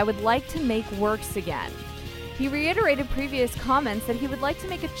be, but I would like to make works again." He reiterated previous comments that he would like to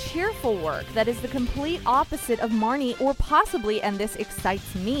make a cheerful work that is the complete opposite of Marnie, or possibly, and this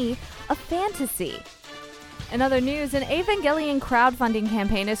excites me, a fantasy. In other news, an Evangelion crowdfunding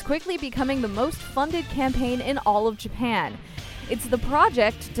campaign is quickly becoming the most funded campaign in all of Japan. It's the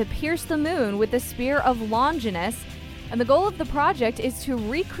project to pierce the moon with the Spear of Longinus, and the goal of the project is to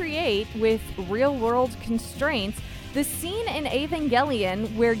recreate, with real-world constraints, the scene in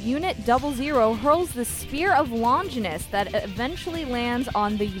Evangelion where Unit 00 hurls the Spear of Longinus that eventually lands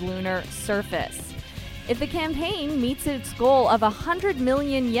on the lunar surface. If the campaign meets its goal of 100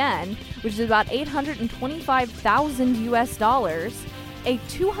 million yen, which is about 825,000 US dollars, a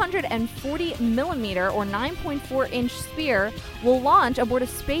 240 millimeter or 9.4 inch spear will launch aboard a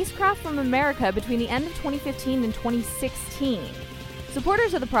spacecraft from America between the end of 2015 and 2016.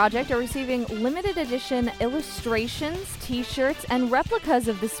 Supporters of the project are receiving limited edition illustrations, t-shirts, and replicas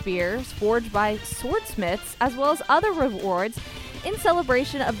of the spears forged by swordsmiths, as well as other rewards in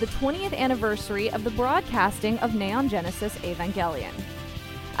celebration of the 20th anniversary of the broadcasting of Neon Genesis Evangelion.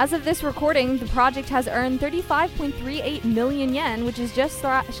 As of this recording, the project has earned 35.38 million yen, which is just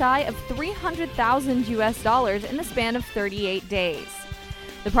shy of 300,000 US dollars in the span of 38 days.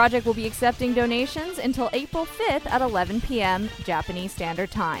 The project will be accepting donations until April 5th at 11 p.m. Japanese Standard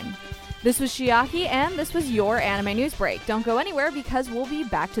Time. This was Chiaki, and this was your Anime News Break. Don't go anywhere because we'll be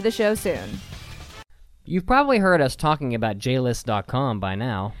back to the show soon. You've probably heard us talking about JList.com by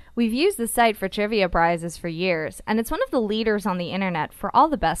now. We've used the site for trivia prizes for years, and it's one of the leaders on the internet for all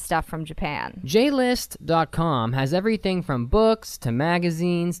the best stuff from Japan. JList.com has everything from books to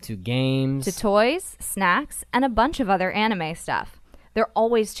magazines to games to toys, snacks, and a bunch of other anime stuff. They're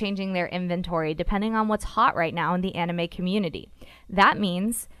always changing their inventory depending on what's hot right now in the anime community. That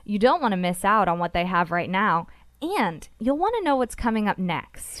means you don't want to miss out on what they have right now, And you'll want to know what's coming up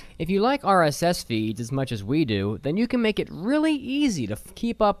next. If you like RSS feeds as much as we do, then you can make it really easy to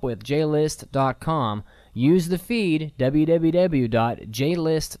keep up with JList.com. Use the feed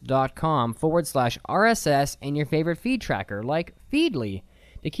www.jlist.com/RSS in your favorite feed tracker like Feedly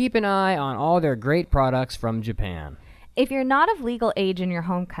to keep an eye on all their great products from Japan. If you're not of legal age in your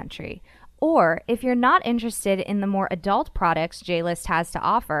home country, or if you're not interested in the more adult products JList has to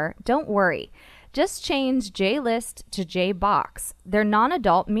offer, don't worry. Just change JList to JBox, their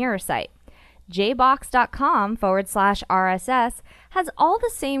non-adult mirror site. jbox.com/RSS has all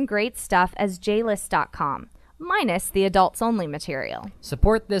the same great stuff as JList.com, minus the adults-only material.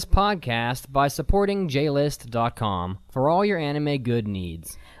 Support this podcast by supporting JList.com for all your anime good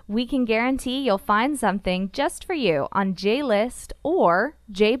needs. We can guarantee you'll find something just for you on JList or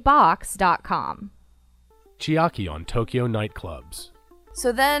JBox.com. Chiaki on Tokyo nightclubs.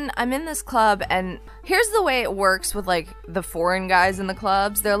 So then I'm in this club, and here's the way it works with, like, the foreign guys in the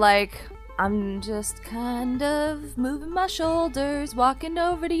clubs. They're like, I'm just kind of moving my shoulders, walking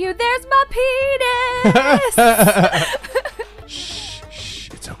over to you. There's my penis! Shh,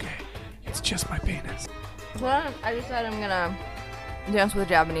 it's okay. It's just my penis. So I decided I'm gonna dance with a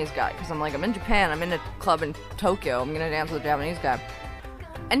Japanese guy, because I'm in Japan, I'm in a club in Tokyo, I'm gonna dance with a Japanese guy.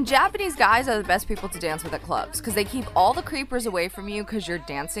 And Japanese guys are the best people to dance with at clubs, because they keep all the creepers away from you because you're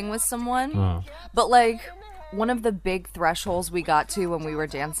dancing with someone. But, like, one of the big thresholds we got to when we were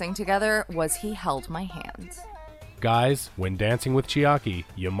dancing together was he held my hand. Guys, when dancing with Chiaki,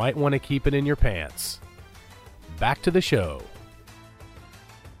 you might want to keep it in your pants. Back to the show.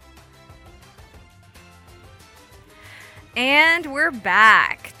 And we're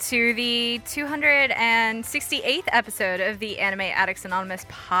back to the 268th episode of the Anime Addicts Anonymous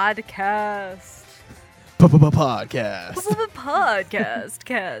podcast. Podcast.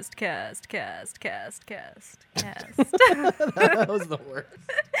 Cast. That was the worst.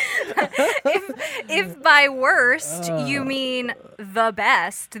 If by worst you mean the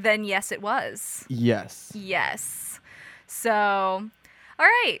best, then yes, it was. Yes. Yes. So, all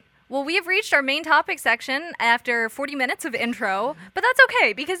right. Well, we have reached our main topic section after 40 minutes of intro, but that's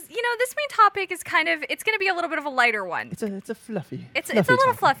okay because, you know, this main topic is it's going to be a little bit of a lighter one. It's a fluffy. It's a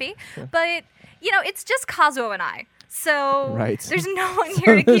little fluffy, but, you know, it's just Kazuo and I. So there's no one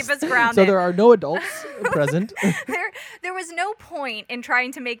here to keep us grounded. So there are no adults present. There was no point in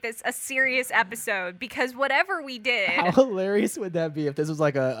trying to make this a serious episode because whatever we did. How hilarious would that be if this was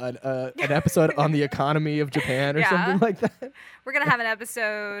like an episode on the economy of Japan or something like that? We're going to have an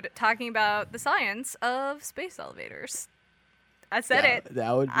episode talking about the science of space elevators. I said it.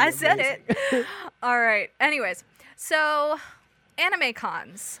 That would be I said amazing. it. All right. Anyways, so anime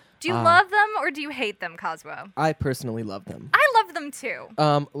cons. Do you love them or do you hate them, Kazuo? I personally love them. I love them too.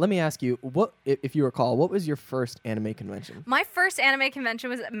 Let me ask you, what if you recall, what was your first anime convention? My first anime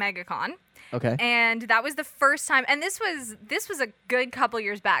convention was at MegaCon. Okay. And that was the first time, and this was a good couple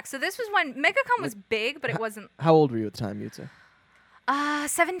years back. So this was when MegaCon was big, but it wasn't. How old were you at the time, you'd say?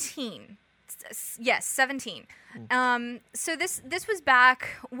 17. Yes, 17. So this was back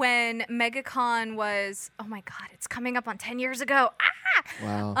when MegaCon was, oh my God, it's coming up on 10 years ago. Ah!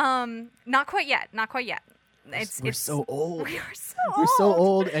 Wow. Not quite yet. We're so old. We are so We're so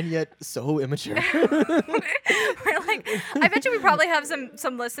old and yet so immature. We're like, I bet you we probably have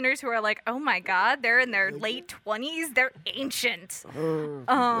some listeners who are like, oh my God, they're in their late 20s. They're ancient.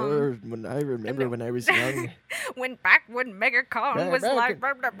 When I remember when I was young. when MegaCon was like,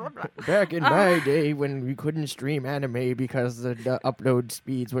 blah, blah, blah, blah. Back in my day when we couldn't stream anime because the upload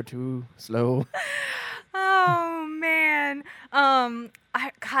speeds were too slow. Oh man. I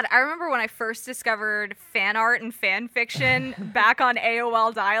remember when I first discovered fan art and fan fiction back on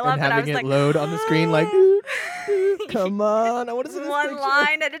AOL dial-up, and I having was it like, load on the screen like, come on, I want to see this one picture.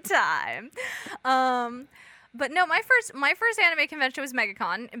 line at a time. But no, my first anime convention was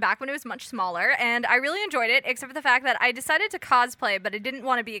MegaCon back when it was much smaller, and I really enjoyed it, except for the fact that I decided to cosplay, but I didn't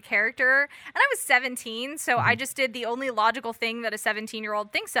want to be a character, and I was 17, so I just did the only logical thing that a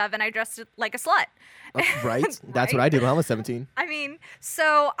 17-year-old thinks of, and I dressed like a slut. Right? That's what I did when I was 17. I mean,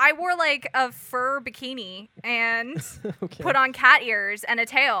 so I wore like a fur bikini and put on cat ears and a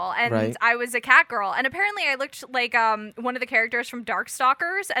tail, and I was a cat girl. And apparently I looked like one of the characters from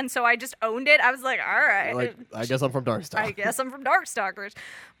Darkstalkers, and so I just owned it. I was like, all right. Like, I guess I'm from Darkstalkers. I guess I'm from Darkstalkers.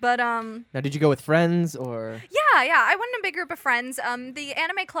 But now, did you go with friends or? Yeah. I went in a big group of friends. The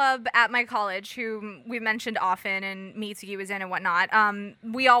anime club at my college, who we mentioned often, and Mitsuki was in and whatnot.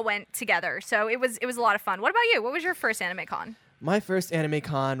 We all went together, so it was a lot of fun. What about you? What was your first anime con? My first anime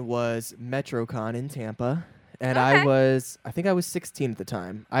con was MetroCon in Tampa, and I think I was 16 at the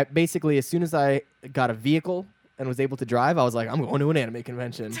time. I basically, as soon as I got a vehicle and was able to drive, I was like, I'm going to an anime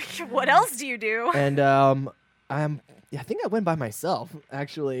convention. What else do you do? And I think I went by myself,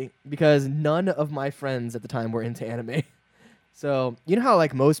 actually, because none of my friends at the time were into anime. So, you know how,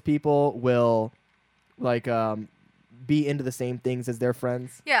 like, most people will, like, be into the same things as their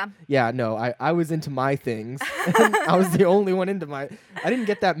friends? Yeah. Yeah, no, I was into my things. And I was the only one into I didn't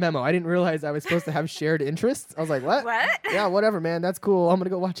get that memo. I didn't realize I was supposed to have shared interests. I was like, what? What? Yeah, whatever, man. That's cool. I'm going to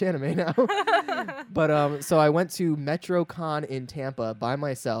go watch anime now. But so I went to MetroCon in Tampa by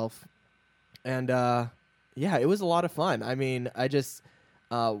myself. And, yeah, it was a lot of fun. I mean, I just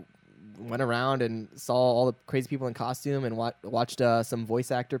went around and saw all the crazy people in costume and watched some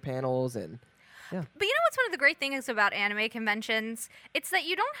voice actor panels and... Yeah. But you know what's one of the great things about anime conventions? It's that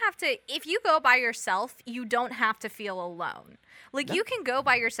you don't have to, if you go by yourself, you don't have to feel alone. Like, you can go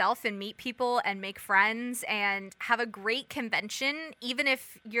by yourself and meet people and make friends and have a great convention, even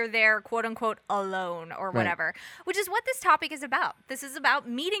if you're there, quote unquote, alone or whatever, which is what this topic is about. This is about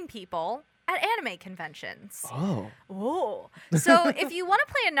meeting people at anime conventions. Oh. So if you want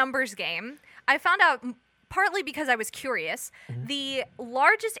to play a numbers game, I found out, partly because I was curious, the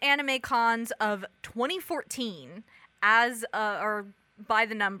largest anime cons of 2014 or by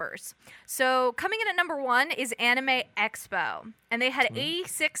the numbers. So coming in at number 1 is Anime Expo, and they had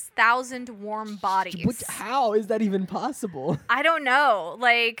 86,000 warm bodies. How is that even possible? I don't know.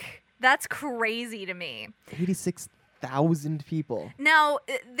 Like, that's crazy to me. 86,000 people. Now,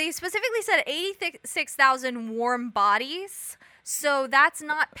 they specifically said 86,000 warm bodies. So that's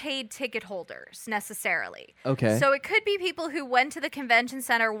not paid ticket holders necessarily. Okay. So it could be people who went to the convention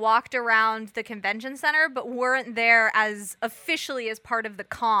center, walked around the convention center, but weren't there as officially as part of the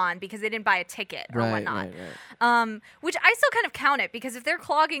con because they didn't buy a ticket or whatnot. Right. Which I still kind of count it, because if they're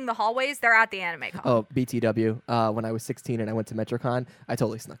clogging the hallways, they're at the anime con. Oh, BTW. When I was 16 and I went to MetroCon, I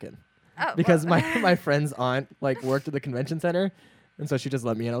totally snuck in. Oh, because my friend's aunt worked at the convention center, and so she just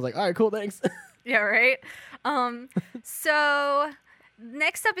let me in. I was like, all right, cool, thanks. Yeah, right? So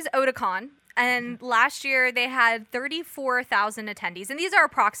next up is Otakon. And last year they had 34,000 attendees. And these are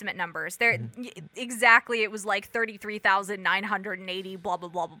approximate numbers. They're exactly, it was like 33,980, blah, blah,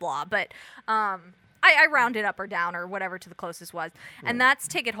 blah, blah, blah. But I rounded up or down or whatever to the closest was. And that's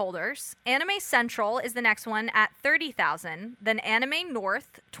ticket holders. Anime Central is the next one at 30,000. Then Anime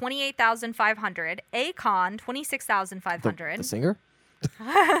North, 28,500. A-Con, 26,500. The singer?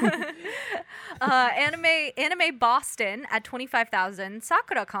 Anime Boston at 25,000,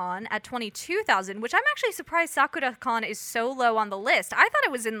 SakuraCon at 22,000, which I'm actually surprised SakuraCon is so low on the list. I thought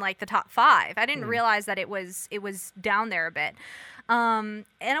it was in like the top 5. I didn't realize that it was down there a bit.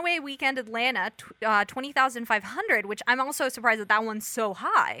 Anime Weekend Atlanta, 20,500, which I'm also surprised that one's so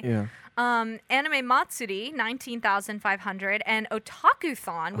high. Yeah. Anime Matsuri, 19,500, and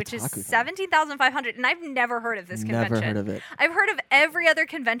Otakuthon, which is 17,500, and I've never heard of this convention. Never heard of it. I've heard of every other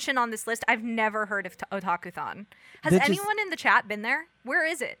convention on this list. I've never heard of Otakuthon. Has anyone in the chat been there? Where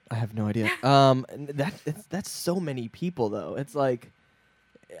is it? I have no idea. That's so many people though. It's like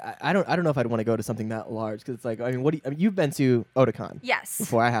I don't know if I'd want to go to something that large, because it's like, I mean, you've been to Otakon? Yes.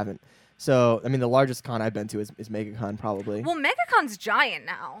 Before, I haven't. So, I mean, the largest con I've been to is MegaCon, probably. Well, MegaCon's giant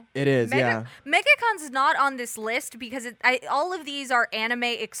now. It is, yeah. MegaCon's not on this list because all of these are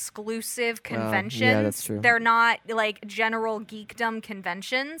anime-exclusive conventions. Yeah, that's true. They're not, like, general geekdom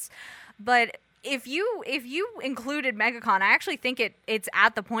conventions. But if you included MegaCon, I actually think it's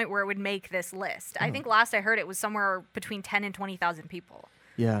at the point where it would make this list. I think last I heard it was somewhere between 10 and 20,000 people.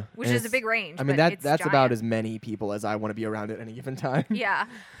 Yeah. Which is a big range. I mean, that's giant. About as many people as I want to be around at any given time. Yeah.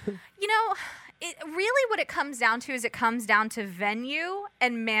 You know, really what it comes down to is it comes down to venue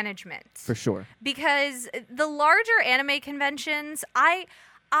and management. For sure. Because the larger anime conventions, I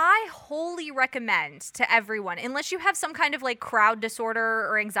wholly recommend to everyone, unless you have some kind of like crowd disorder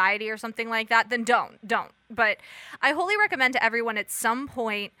or anxiety or something like that, then don't. But I wholly recommend to everyone at some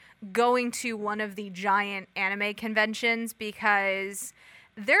point going to one of the giant anime conventions, because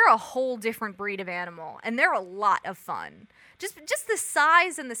they're a whole different breed of animal, and they're a lot of fun. Just the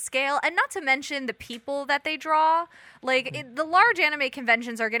size and the scale, and not to mention the people that they draw. Like, the large anime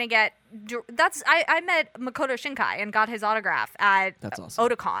conventions are going to get... I met Makoto Shinkai and got his autograph at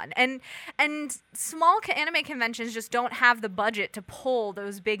Otakon. And small anime conventions just don't have the budget to pull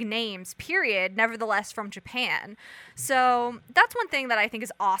those big names, period, nevertheless from Japan. So that's one thing that I think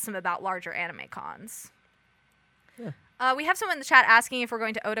is awesome about larger anime cons. Yeah. We have someone in the chat asking if we're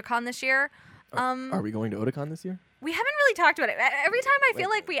going to Otakon this year. Are we going to Otakon this year? We haven't really talked about it. Every time I feel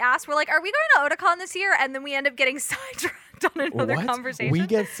like we ask, we're like, are we going to Otakon this year? And then we end up getting sidetracked on another conversation. We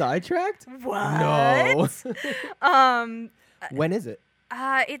get sidetracked? What? No. When is it?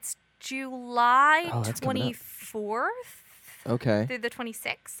 It's July Oh, that's coming up. 24th Okay. through the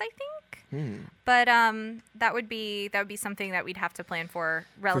 26th, I think. Hmm. But that would be something that we'd have to plan for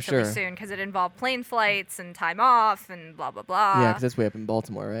relatively sure. soon because it involved plane flights and time off and blah blah blah. Yeah, because that's way up in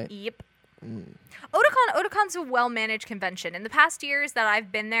Baltimore, right? Yep. Otacon's a well-managed convention. In the past years that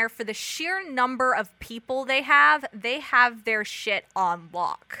I've been there, for the sheer number of people they have their shit on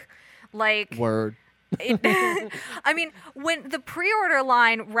lock. Like, Word. I mean, when the pre-order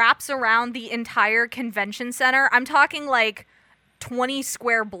line wraps around the entire convention center, I'm talking like 20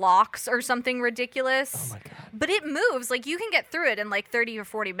 square blocks or something ridiculous. Oh my God. But it moves. Like, you can get through it in like 30 or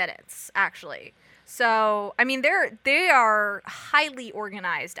 40 minutes, actually. So, I mean, they are highly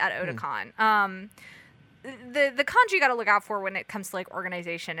organized at Otakon. The cons you got to look out for when it comes to like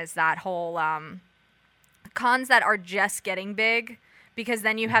organization is that whole cons that are just getting big, because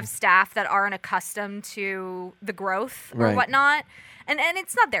then you have staff that aren't accustomed to the growth or Right. whatnot, and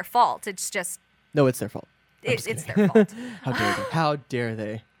it's not their fault. It's just No, it's their fault. it's their fault. How dare they? How dare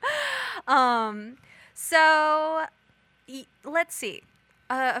they? So let's see.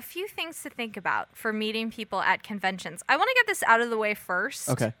 A few things to think about for meeting people at conventions. I want to get this out of the way first.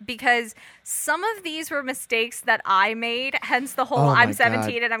 Okay. Because some of these were mistakes that I made, hence the whole Oh my I'm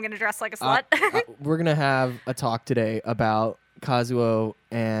 17 God. and I'm going to dress like a slut. We're going to have a talk today about Kazuo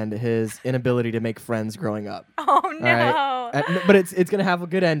and his inability to make friends growing up. Oh, no. All right? But it's going to have a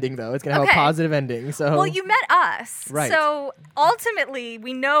good ending, though. It's going to have Okay. a positive ending. So Well, you met us. Right. So ultimately,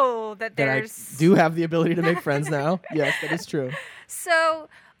 we know that that I there's. do have the ability to make friends now. Yes, that is true. So,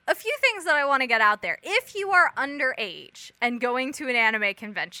 a few things that I want to get out there. If you are underage and going to an anime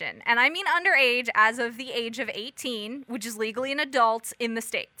convention, and I mean underage as of the age of 18, which is legally an adult in the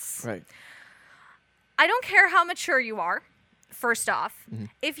States. Right. I don't care how mature you are, first off. Mm-hmm.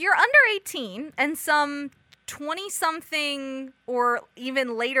 If you're under 18 and some 20-something or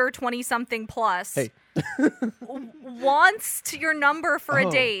even later 20-something plus Hey. wants your number for a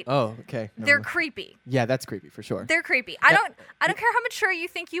date, Oh, okay. No, they're no. creepy. Yeah, that's creepy for sure. They're creepy. I don't care how mature you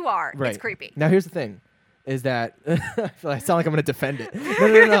think you are. Right. It's creepy. Now, here's the thing. Is that I feel like I sound like I'm going to defend it.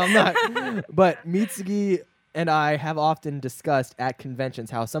 No, I'm not. But Mitsugi and I have often discussed at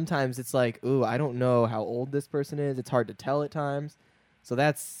conventions how sometimes it's like, ooh, I don't know how old this person is. It's hard to tell at times. So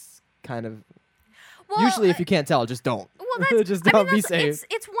that's kind of Well, usually if you can't tell, just don't. Well, that's just I don't mean, be that's- safe.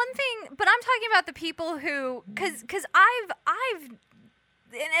 It's one thing, but I'm talking about the people who, because I've,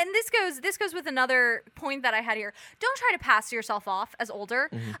 and this goes with another point that I had here. Don't try to pass yourself off as older.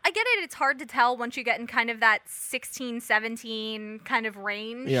 Mm-hmm. I get it; it's hard to tell once you get in kind of that 16, 17 kind of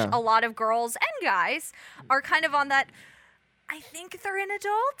range. Yeah. A lot of girls and guys are kind of on that. I think they're an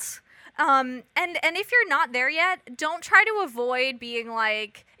adult. And if you're not there yet, don't try to avoid being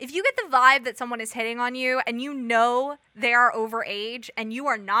like, if you get the vibe that someone is hitting on you and you know they are over age and you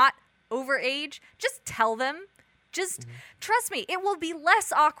are not over age, just tell them. Just trust me, it will be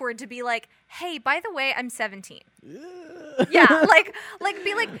less awkward to be like, hey, by the way, I'm 17. Yeah, like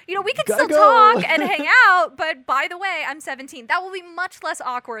be like, we can Gotta still go. talk and hang out, but by the way, I'm 17. That will be much less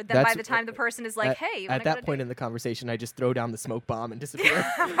awkward than by That's- the time the person is like, at, hey, you at wanna go that to point date? in the conversation, I just throw down the smoke bomb and disappear.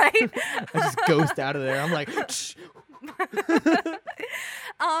 Right? I just ghost out of there. I'm like, shh.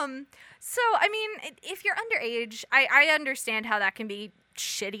 So, I mean, if you're underage, I understand how that can be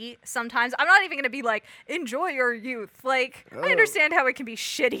shitty sometimes. I'm not even going to be like, enjoy your youth. Like, I understand how it can be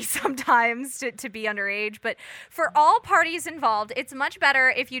shitty sometimes to be underage, but for all parties involved, it's much better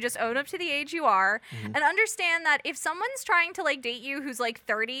if you just own up to the age you are and understand that if someone's trying to like date you who's like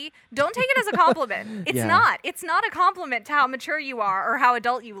 30, don't take it as a compliment. It's Yeah. not. It's not a compliment to how mature you are or how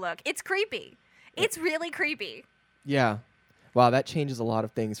adult you look. It's creepy. It's really creepy. Yeah. Wow, that changes a lot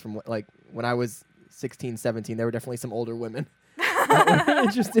of things from like when I was 16, 17, there were definitely some older women that were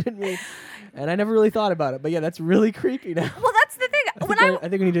interested in me. And I never really thought about it. But yeah, that's really creepy now. Well, that's the thing. I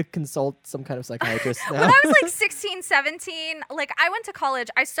think we need to consult some kind of psychiatrist now. When I was like 16, 17, like I went to college.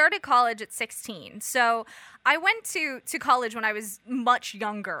 I started college at 16. So I went to college when I was much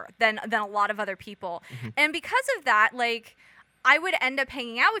younger than a lot of other people. And because of that, like I would end up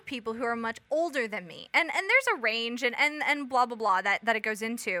hanging out with people who are much older than me. And there's a range and blah, blah, blah that it goes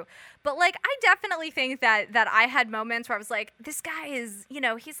into. But like, I definitely think that I had moments where I was like, this guy is,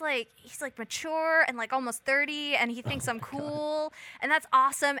 he's like mature and like almost 30 and he thinks I'm cool and that's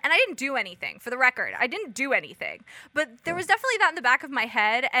awesome. And I didn't do anything, for the record. I didn't do anything. But there was definitely that in the back of my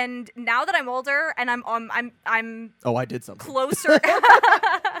head. And now that I'm older and I'm Oh, I did something. closer.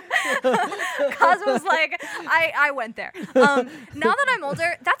 Cosmo's like, I went there. Now that I'm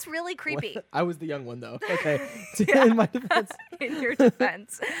older, that's really creepy. I was the young one though. Okay. In my defense, In your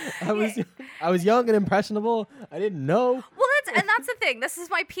defense. I was young and impressionable. I didn't know. Well, that's the thing. This is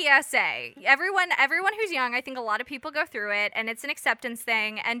my PSA. Everyone who's young, I think a lot of people go through it, and it's an acceptance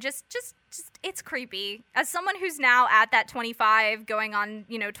thing, and just it's creepy. As someone who's now at that 25 going on,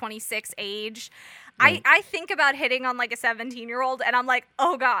 26 age, Right. I think about hitting on like a 17-year-old, and I'm like,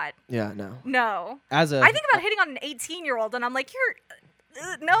 oh God. Yeah, no. No. I think about hitting on an 18-year-old, and I'm like, you're...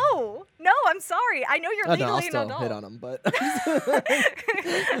 no, I'm sorry. I know you're legally I'll an still adult. hit on him, but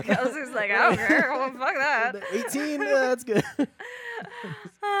Kelsey's like, I don't care. Well, fuck that. 18, that's good.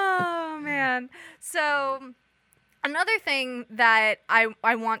 Oh, man. So another thing that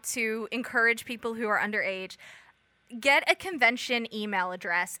I want to encourage people who are underage, get a convention email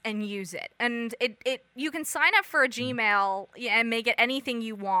address and use it. And you can sign up for a Gmail and make it anything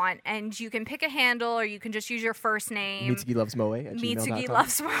you want. And you can pick a handle, or you can just use your first name. MitsukiLovesMoe at gmail.com.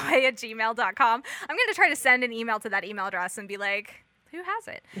 MitsukiLovesMoe@gmail.com. I'm going to try to send an email to that email address and be like, who has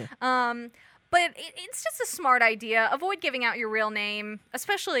it? Yeah. But it's just a smart idea. Avoid giving out your real name,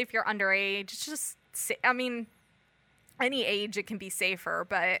 especially if you're underage. It's just, any age it can be safer,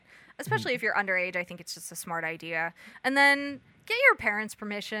 but especially if you're underage, I think it's just a smart idea. And then get your parents'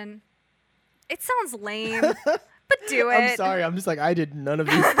 permission. It sounds lame, but do it. I'm sorry. I'm just like, I did none of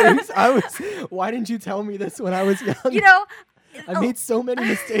these things. Why didn't you tell me this when I was young? I made so many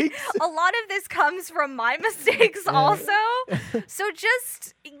mistakes. A lot of this comes from my mistakes also. So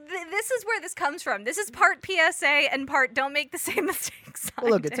just, this is where this comes from. This is part PSA and part don't make the same mistakes.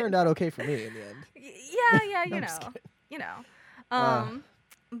 Well, look, it turned out okay for me in the end. Yeah, No, I'm just kidding.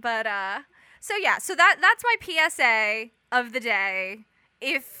 So that's my PSA of the day.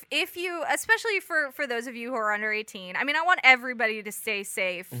 If you, especially for those of you who are under 18, I want everybody to stay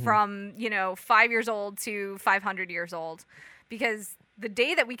safe from 5 years old to 500 years old, because the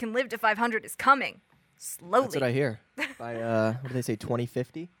day that we can live to 500 is coming slowly. That's what I hear. By what do they say,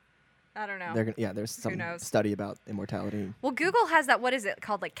 2050? I don't know. There's some knows? study about immortality. Well, Google has that, what is it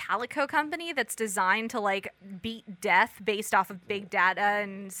called, like Calico Company, that's designed to like beat death based off of big data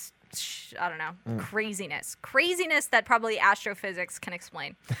and I don't know, craziness that probably astrophysics can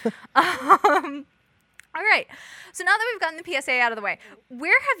explain. All right. So now that we've gotten the PSA out of the way,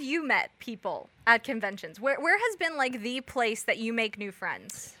 where have you met people at conventions? Where has been like the place that you make new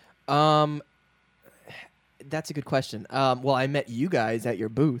friends? That's a good question. Well, I met you guys at your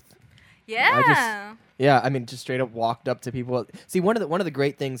booth. Yeah. Just straight up walked up to people. See, one of the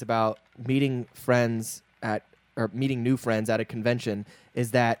great things about meeting new friends at a convention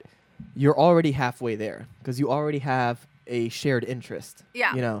is that you're already halfway there, because you already have a shared interest.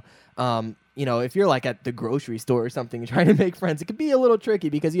 Yeah. If you're like at the grocery store or something trying to make friends, it could be a little tricky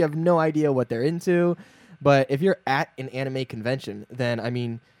because you have no idea what they're into. But if you're at an anime convention, then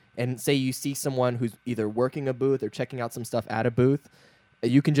and say you see someone who's either working a booth or checking out some stuff at a booth,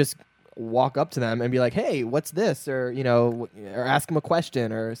 you can just walk up to them and be like, hey, what's this? Or, or ask them a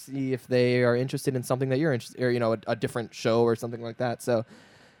question, or see if they are interested in something that you're interested, or, a different show or something like that. So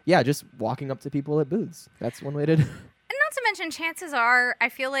yeah, just walking up to people at booths. That's one way to do it. And not to mention, chances are, I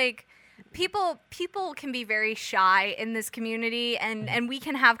feel like people can be very shy in this community, and we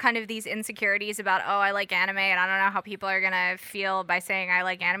can have kind of these insecurities about, I like anime, and I don't know how people are gonna feel by saying I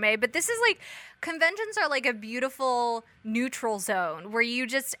like anime. But this is like, conventions are like a beautiful neutral zone where you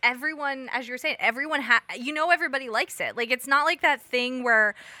just, everyone, as you're saying, everyone everybody likes it. Like, it's not like that thing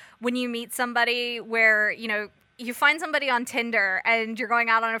where when you meet somebody where you find somebody on Tinder and you're going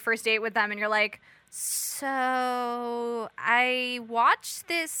out on a first date with them and you're like, so I watched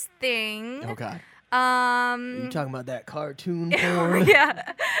this thing. Oh God. You talking about that cartoon porn?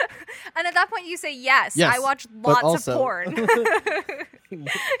 Yeah. And at that point you say, yes, I watch lots of porn.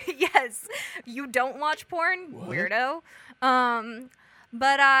 Yes. You don't watch porn? What? Weirdo.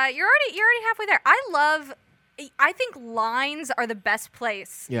 But you're already halfway there. I think lines are the best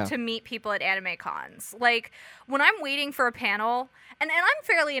place to meet people at anime cons. Like, when I'm waiting for a panel, and I'm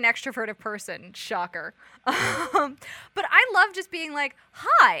fairly an extroverted person, shocker. But I love just being like,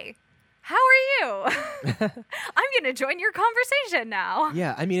 hi, how are you? I'm going to join your conversation now.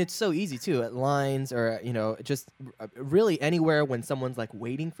 Yeah, it's so easy, too, at lines or, just really anywhere when someone's, like,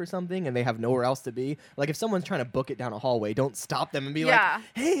 waiting for something and they have nowhere else to be. Like, if someone's trying to book it down a hallway, don't stop them and be like,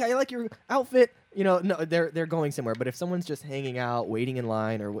 hey, I like your outfit. No, they're going somewhere. But if someone's just hanging out, waiting in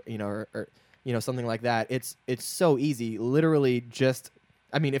line or something like that, it's so easy. Literally just,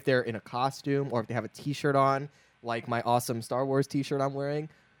 if they're in a costume or if they have a T-shirt on, like my awesome Star Wars T-shirt I'm wearing,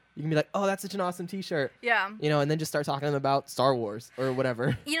 You can be like, oh, that's such an awesome T-shirt. Yeah. And then just start talking to them about Star Wars or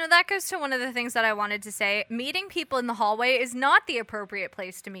whatever. That goes to one of the things that I wanted to say. Meeting people in the hallway is not the appropriate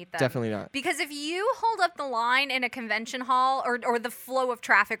place to meet them. Definitely not. Because if you hold up the line in a convention hall, or the flow of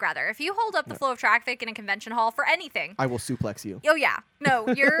traffic, rather, if you hold up the flow of traffic in a convention hall for anything. I will suplex you. Oh, yeah. No,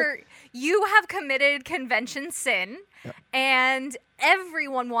 you have committed convention sin, and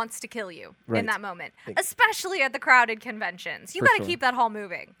everyone wants to kill you in that moment, especially at the crowded conventions. You got to keep that hall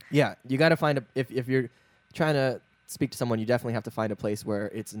moving. Yeah, you got to find if you're trying to speak to someone, you definitely have to find a place where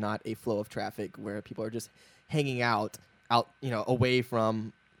it's not a flow of traffic, where people are just hanging out, away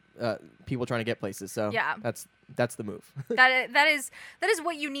from people trying to get places. So yeah, that's the move. that is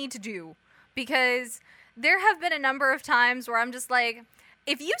what you need to do, because there have been a number of times where I'm just like,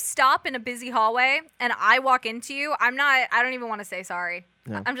 if you stop in a busy hallway and I walk into you, I don't even want to say sorry.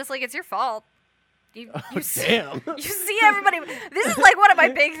 No. I'm just like, it's your fault. You damn. You see everybody. This is like one of my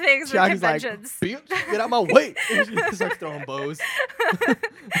big things with conventions. Like, get out my way. She starts throwing bows.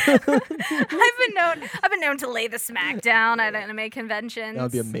 I've been known to lay the smack down at anime conventions. That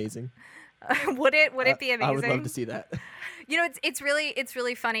would be amazing. Would it be amazing? I would love to see that. It's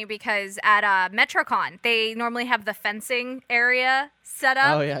really funny because at MetroCon they normally have the fencing area set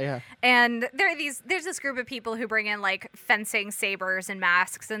up. Oh yeah. And there's this group of people who bring in like fencing sabers and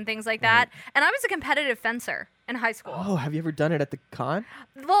masks and things like that. And I was a competitive fencer in high school. Oh, have you ever done it at the con?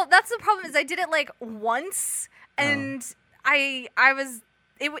 Well, that's the problem, is I did it like once, and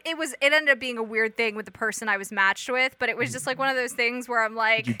It ended up being a weird thing with the person I was matched with, but it was just like one of those things where I'm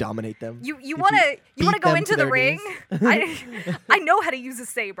like, did you dominate them? You want to go into the ring? I know how to use a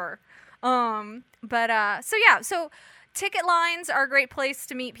saber. So ticket lines are a great place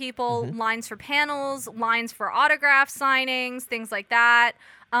to meet people. Mm-hmm. Lines for panels, lines for autograph signings, things like that.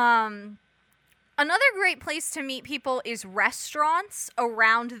 Another great place to meet people is restaurants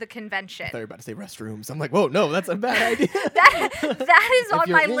around the convention. I thought you were about to say restrooms. I'm like, whoa, no, that's a bad idea. that is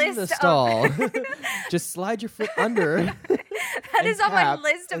on my list. The stall, just slide your foot under. That is on my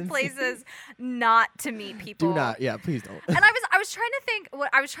list of places not to meet people. Do not, yeah, please don't. And I was trying to think.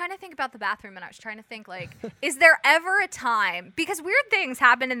 I was trying to think about the bathroom, and I was trying to think like, is there ever a time? Because weird things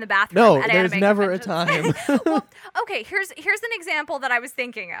happen in the bathroom. No, at there's anime never conventions. a time. Well, okay. Here's an example that I was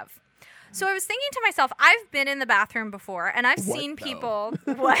thinking of. So I was thinking to myself, I've been in the bathroom before, and I've seen people.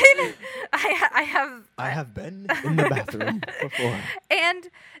 What? I have been in the bathroom before. And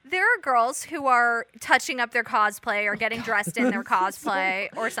there are girls who are touching up their cosplay or getting dressed in their cosplay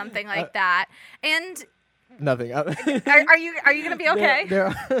or something like that. And nothing. Are you going to be okay?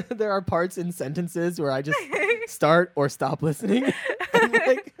 There are parts in sentences where I just start or stop listening. And,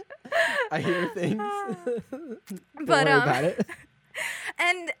 like, I hear things. Don't worry about it.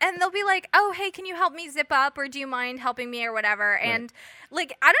 And they'll be like, oh, hey, can you help me zip up, or do you mind helping me, or whatever? Right. And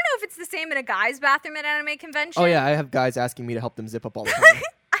like, I don't know if it's the same in a guy's bathroom at anime convention. Oh yeah, I have guys asking me to help them zip up all the time.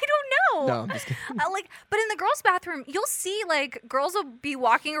 I don't know. No, I'm just kidding. But in the girls' bathroom, you'll see like girls will be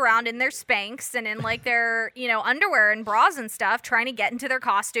walking around in their Spanx and in like their underwear and bras and stuff, trying to get into their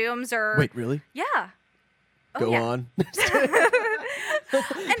costumes. Or wait, really? Yeah. Go on. And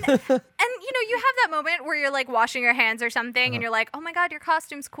you have that moment where you're like washing your hands or something, and you're like, oh my god, your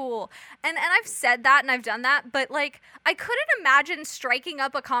costume's cool. And I've said that and I've done that, but like I couldn't imagine striking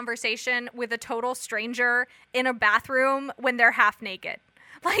up a conversation with a total stranger in a bathroom when they're half naked.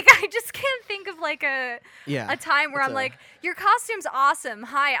 Like, I just can't think of like a time where I'm like, your costume's awesome.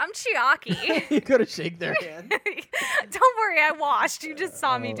 Hi, I'm Chiaki. You gotta shake their hand. Don't worry, I washed. You just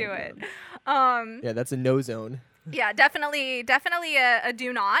saw me do it. Yeah, that's a no zone. Yeah, definitely a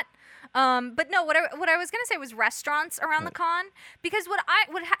do not. But no, what I was gonna say was restaurants around the con, because what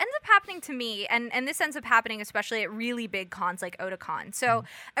ends up happening to me, and this ends up happening especially at really big cons like Otakon. So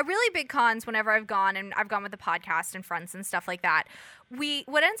at really big cons, whenever I've gone with the podcast and friends and stuff like that,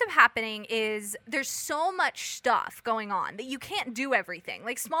 what ends up happening is there's so much stuff going on that you can't do everything.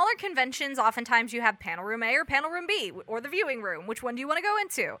 Like smaller conventions, oftentimes you have panel room A or panel room B or the viewing room. Which one do you want to go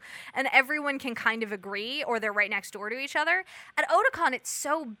into? And everyone can kind of agree, or they're right next door to each other. At Otakon, it's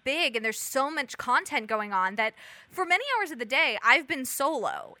so big and there's so much content going on that for many hours of the day, I've been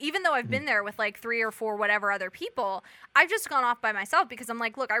solo. Even though I've been there with like 3 or 4 whatever other people, I've just gone off by myself because I'm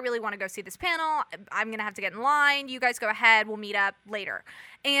like, look, I really want to go see this panel. I'm going to have to get in line. You guys go ahead. We'll meet up later.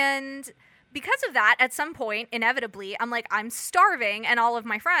 And because of that, at some point, inevitably, I'm like, I'm starving and all of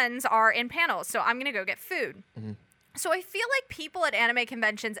my friends are in panels, so I'm going to go get food. Mm-hmm. So I feel like people at anime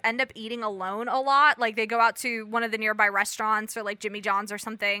conventions end up eating alone a lot. Like they go out to one of the nearby restaurants or like Jimmy John's or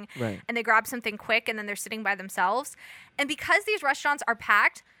something, and they grab something quick and then they're sitting by themselves. And because these restaurants are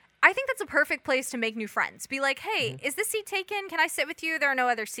packed, I think that's a perfect place to make new friends. Be like, hey, is this seat taken? Can I sit with you? There are no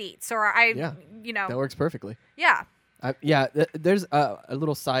other seats. Or Yeah. you know. That works perfectly. Yeah. There's a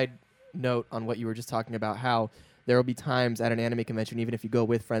little side note on what you were just talking about, how there will be times at an anime convention, even if you go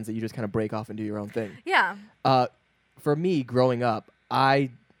with friends, that you just kind of break off and do your own thing. Yeah. For me, growing up,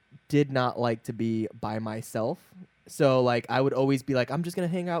 I did not like to be by myself. So, like, I would always be like, I'm just going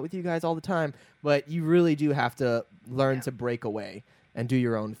to hang out with you guys all the time. But you really do have to learn to break away and do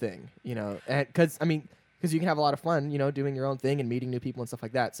your own thing, you know. Because you can have a lot of fun, you know, doing your own thing and meeting new people and stuff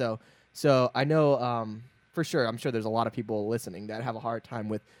like that. So I know for sure, I'm sure there's a lot of people listening that have a hard time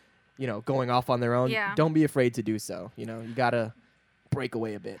with, you know, going off on their own. Yeah. Don't be afraid to do so. You know, you got to break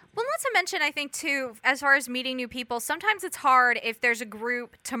away a bit. Well, not to mention, I think, too, as far as meeting new people, sometimes it's hard if there's a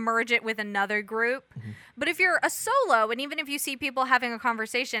group to merge it with another group. But if you're a solo, and even if you see people having a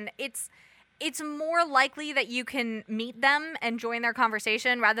conversation, it's more likely that you can meet them and join their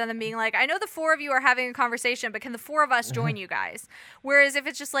conversation rather than being like, I know the four of you are having a conversation, but can the four of us join you guys? Whereas if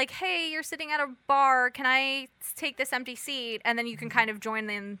it's just like, hey, you're sitting at a bar, can I take this empty seat? And then you can kind of join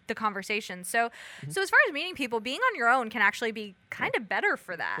in the conversation. So as far as meeting people, being on your own can actually be kind of better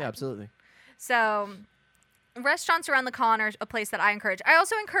for that. Yeah, absolutely. So restaurants around the con are a place that I encourage. I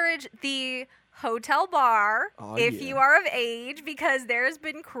also encourage the hotel bar if you are of age, because there's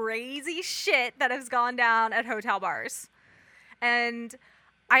been crazy shit that has gone down at hotel bars. And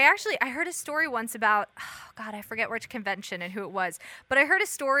I heard a story once about, I forget which convention and who it was, but I heard a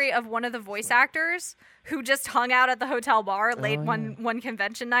story of one of the voice actors who just hung out at the hotel bar late one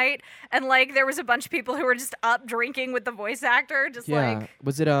convention night, and like there was a bunch of people who were just up drinking with the voice actor, just like.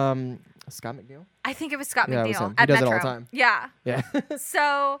 Was it Scott McNeil? I think it was Scott Yeah, it was McNeil him. at He does Metro. it all the time. Yeah. Yeah.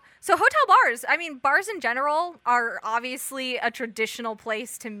 So hotel bars. I mean, bars in general are obviously a traditional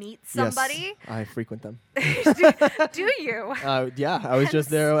place to meet somebody. Yes, I frequent them. Do you? Yeah, I was just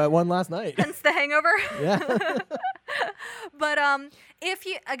there at one last night. Hence the hangover. Yeah. But if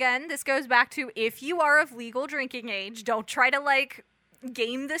you, again, this goes back to, if you are of legal drinking age, don't try to like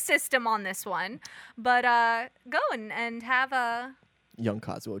game the system on this one, but go and have a. Young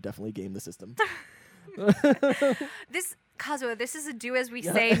Kazuo definitely gamed the system. Kazuo, this is a do as we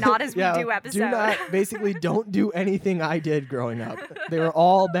say, not as we do episode. Don't do anything I did growing up. They were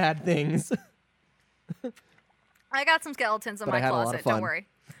all bad things. I got some skeletons in But I my had a lot of closet, fun. don't worry.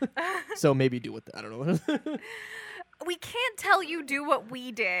 So maybe do what I don't know. We can't tell you do what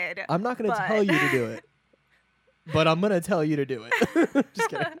we did. I'm not going to tell you to do it. But I'm going to tell you to do it. Just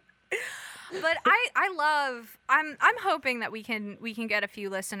kidding. But I'm hoping that we can get a few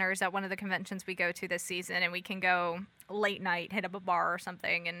listeners at one of the conventions we go to this season, and we can go late night, hit up a bar or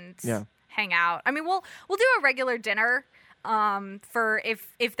something, and hang out. I mean, we'll do a regular dinner for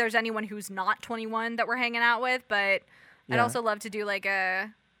if there's anyone who's not 21 that we're hanging out with, but I'd also love to do like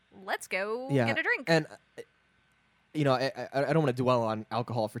a let's go get a drink. And you know, I don't want to dwell on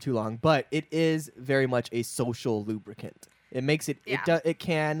alcohol for too long, but it is very much a social lubricant. It makes it it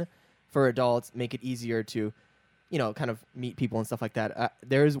can, for adults, make it easier to, you know, kind of meet people and stuff like that.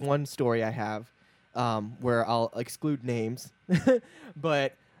 There's one story I have where I'll exclude names,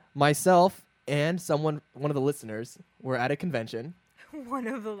 but myself and one of the listeners were at a convention. One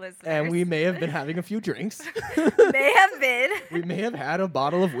of the listeners. And we may have been having a few drinks. May have been. We may have had a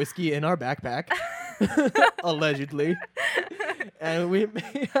bottle of whiskey in our backpack, allegedly. And we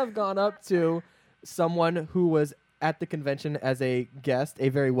may have gone up to someone who was at the convention as a guest, a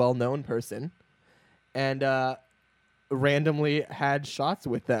very well-known person, and randomly had shots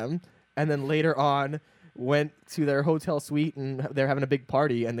with them, and then later on went to their hotel suite, and they're having a big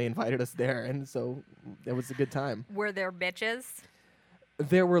party, and they invited us there, and so it was a good time. Were there bitches?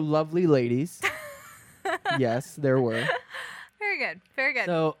 There were lovely ladies. Yes, there were. Very good. Very good.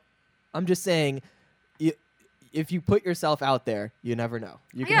 So I'm just saying, if you put yourself out there, you never know.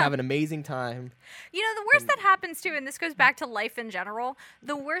 You can have an amazing time. You know, the worst that happens too, and this goes back to life in general,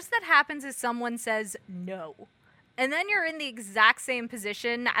 the worst that happens is someone says no. And then you're in the exact same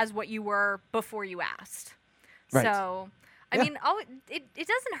position as what you were before you asked. Right. So, I mean, it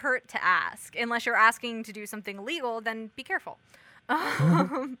doesn't hurt to ask. Unless you're asking to do something illegal, then be careful.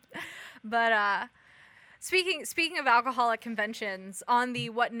 But speaking of alcoholic conventions, on the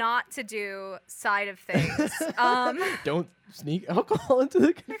what not to do side of things, Don't sneak alcohol into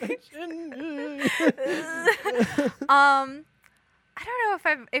the convention. I don't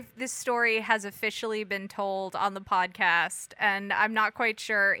know if this story has officially been told on the podcast, and I'm not quite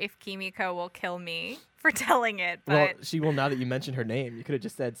sure if Kimiko will kill me for telling it. But Well, she will now that you mentioned her name. You could have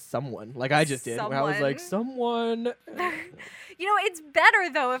just said someone, like I just did. Where I was like, someone. You know, it's better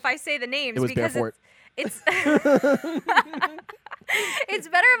though if I say the names. It was because Bearfort. It's It's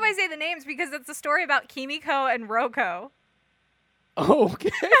better if I say the names because it's a story about Kimiko and Roko. Oh, okay.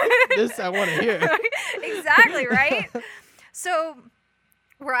 This I want to hear. Exactly, right? So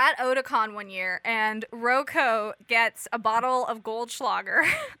we're at Otakon one year, and Roko gets a bottle of Goldschlager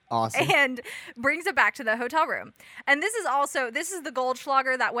Awesome. and brings it back to the hotel room. And this is the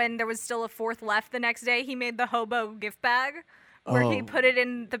Goldschlager that when there was still a fourth left the next day, he made the hobo gift bag where he Oh. put it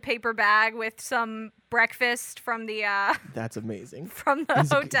in the paper bag with some breakfast from the That's amazing. from the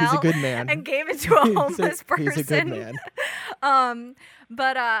He's a hotel good man. and gave it to a homeless person. He's a good man.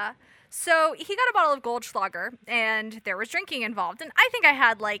 So he got a bottle of Goldschlager, and there was drinking involved. And I think I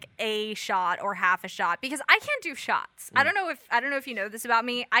had like a shot or half a shot because I can't do shots. I don't know if you know this about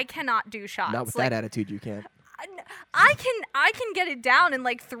me. I cannot do shots. Not with Like, that attitude, you can't. I can get it down in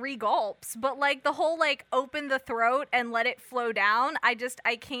like 3 gulps, but like the whole like open the throat and let it flow down, I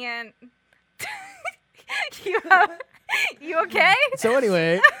can't. You okay? So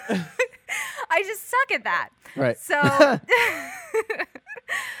anyway, I just suck at that. right.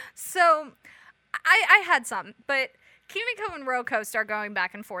 So I had some, but Kimiko and Roko start going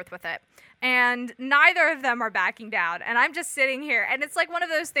back and forth with it. And neither of them are backing down. And I'm just sitting here. And it's like one of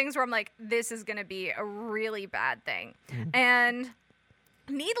those things where I'm like, this is going to be a really bad thing. And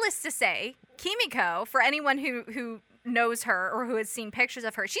needless to say, Kimiko, for anyone who knows her or who has seen pictures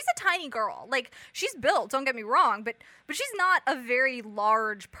of her, she's a tiny girl. Like, she's built, don't get me wrong, but she's not a very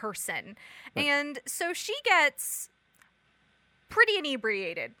large person. Right. And so she gets pretty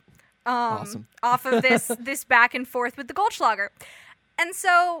inebriated Awesome. off of this back and forth with the Goldschlager. And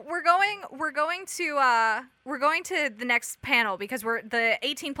so we're going to the next panel because the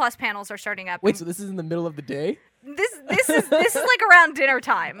 18 plus panels are starting up. Wait, so this is in the middle of the day? This is like around dinner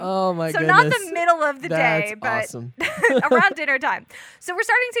time. Oh my so goodness. not the middle of the That's day, but awesome. around dinner time. So we're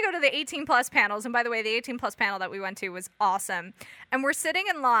starting to go to the 18 plus panels. And by the way, the 18 plus panel that we went to was awesome. And we're standing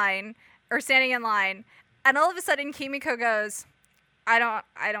in line, and all of a sudden Kimiko goes, I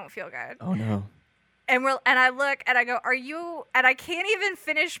don't feel good. Oh no. And I look and I go, are you? And I can't even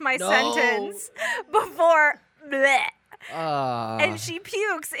finish my No. sentence before bleh. Ah. And she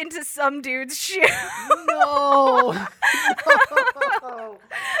pukes into some dude's shoe. No.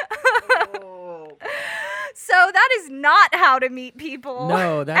 So that is not how to meet people.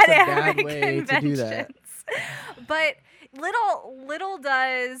 No, that's at a bad anime way to do that. conventions. But little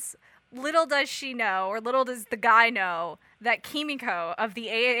does she know, or little does the guy know, that Kimiko of the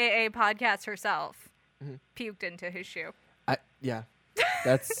AAA podcast herself puked into his shoe. Yeah.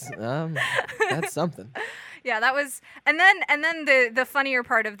 That's something. Yeah, that was, and then the funnier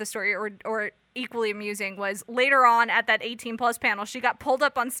part of the story, or equally amusing, was later on at that 18 plus panel, she got pulled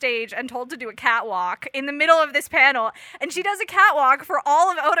up on stage and told to do a catwalk in the middle of this panel, and she does a catwalk for all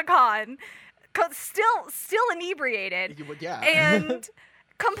of Otakon, still inebriated, Yeah. and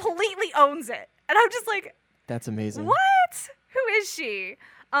completely owns it. And I'm just like, That's amazing. what? Who is she?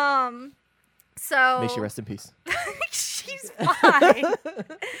 So May she rest in peace. she's fine.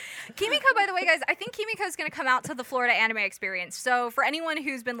 Kimiko, by the way, guys, I think Kimiko's going to come out to the Florida Anime Experience. So for anyone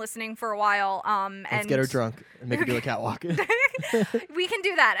who's been listening for a while, Let's get her drunk and make her do a catwalk. we can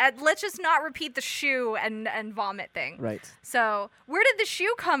do that. Let's just not repeat the shoe and vomit thing. Right. So where did the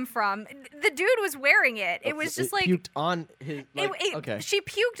shoe come from? The dude was wearing it. It was just like puked on his. Okay. She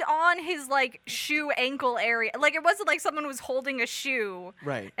puked on his like shoe ankle area. Like it wasn't like someone was holding a shoe.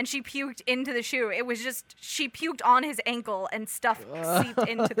 Right. And she puked into the shoe. It was just she puked on his ankle and stuff seeped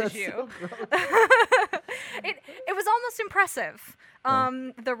into the shoe. It was almost impressive.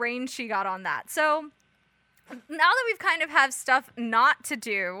 The range she got on that. So now that we've kind of have stuff not to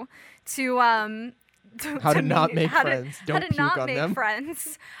do to How to not make friends. Don't how to puke not on make them.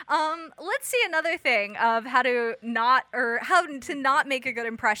 friends. Let's see another thing of how to not make a good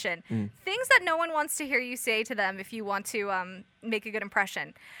impression. Things that no one wants to hear you say to them if you want to make a good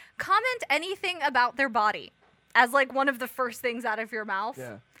impression. Comment anything about their body as like one of the first things out of your mouth.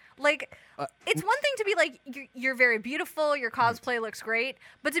 Yeah. Like, it's one thing to be like, you're very beautiful, your cosplay looks great,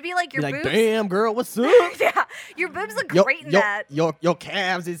 but to be like, your You're boobs. like, damn, girl, what's up? Yeah, your boobs look Yo- great in yo- that. Your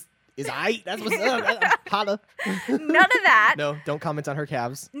calves is aight. That's what's up. Holla. None of that. No, don't comment on her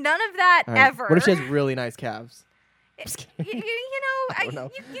calves. None of that All right. ever. What if she has really nice calves? you know, I don't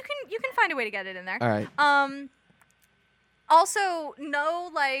know. you can find a way to get it in there. All right. Also, no,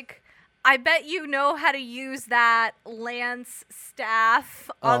 like, I bet you know how to use that lance staff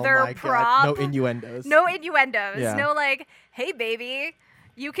other oh my prop. God. No innuendos. No innuendos. Yeah. No, like, hey, baby,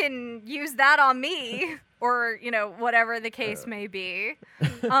 you can use that on me, or, you know, whatever the case may be.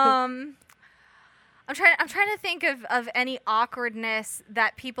 I'm I'm trying to think of any awkwardness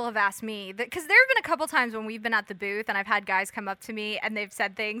that people have asked me, because there have been a couple times when we've been at the booth and I've had guys come up to me and they've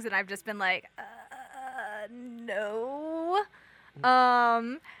said things and I've just been like, no.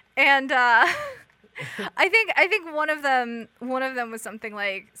 I think one of them was something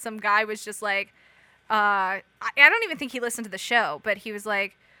like, some guy was just like, I don't even think he listened to the show, but he was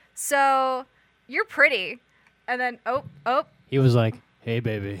like, so you're pretty. And then, oh. He was like, hey,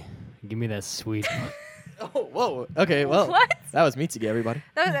 baby, give me that sweet. Oh, whoa. Okay, well, What? that was Mitsugi, everybody.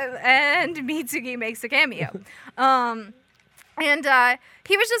 And Mitsugi makes a cameo. And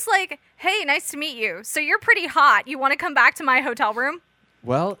he was just like, hey, nice to meet you. So you're pretty hot. You want to come back to my hotel room?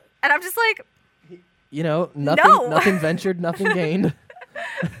 Well, And I'm just like, nothing ventured, nothing gained.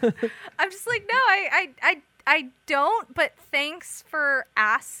 I'm just like, no, I don't, but thanks for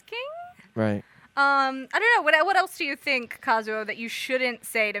asking. Right. I don't know. What else do you think, Kazuo, that you shouldn't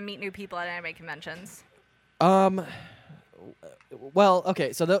say to meet new people at anime conventions? Well,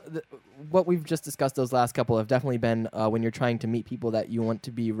 okay, so what we've just discussed, those last couple, have definitely been when you're trying to meet people that you want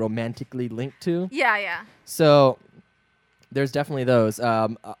to be romantically linked to. Yeah. So there's definitely those.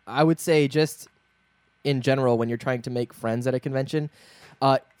 I would say just in general, when you're trying to make friends at a convention,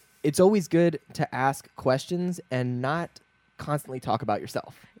 it's always good to ask questions and not constantly talk about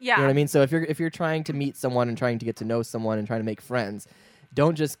yourself. Yeah. You know what I mean? So if you're trying to meet someone and trying to get to know someone and trying to make friends,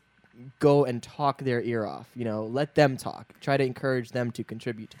 don't just go and talk their ear off. Let them talk. Try to encourage them to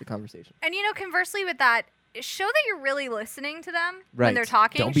contribute to the conversation. And conversely with that, show that you're really listening to them Right. when they're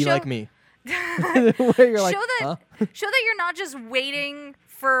talking. Don't be Show- like me. Where you're like, show that huh? show that you're not just waiting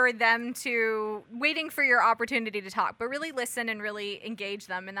for your opportunity to talk, but really listen and really engage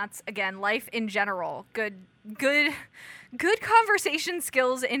them. And that's, again, life in general. Good conversation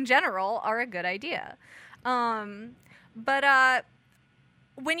skills in general are a good idea. But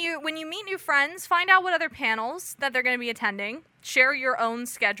when you meet new friends, find out what other panels that they're going to be attending. Share your own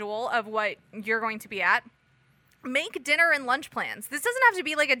schedule of what you're going to be at. Make dinner and lunch plans. This doesn't have to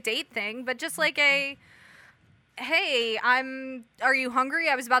be like a date thing, but just like a, hey, are you hungry?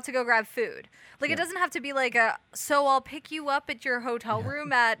 I was about to go grab food. Like, It doesn't have to be like so I'll pick you up at your hotel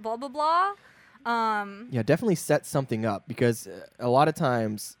room at blah, blah, blah. Yeah, definitely set something up, because a lot of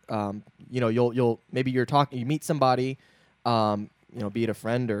times, you'll maybe you meet somebody, be it a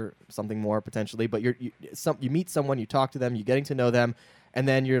friend or something more potentially, but you meet someone, you talk to them, you're getting to know them, and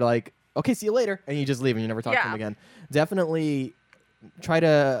then you're like, okay, see you later, and you just leave and you never talk to them again. Definitely try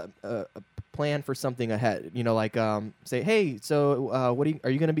to plan for something ahead. Say, hey, so are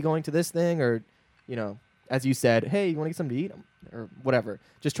you going to be going to this thing, or as you said, hey, you want to get something to eat, or whatever.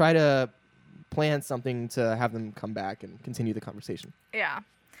 Just try to plan something to have them come back and continue the conversation. Yeah.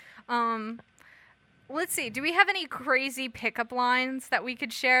 Let's see. Do we have any crazy pickup lines that we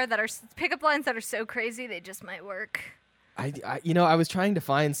could share that are pickup lines that are so crazy they just might work? I was trying to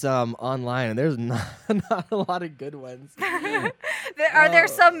find some online, and there's not a lot of good ones. Are there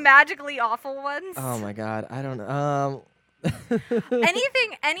some magically awful ones? Oh my god, I don't know.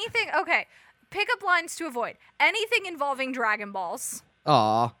 Anything. Okay. Pickup lines to avoid. Anything involving Dragon Balls.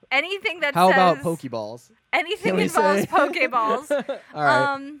 Aw. Anything that How says... about Pokeballs? Anything Can we involves say? Pokeballs. All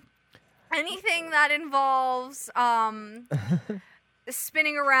right. Anything that involves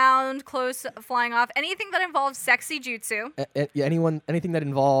spinning around, clothes flying off. Anything that involves sexy jutsu. Anything that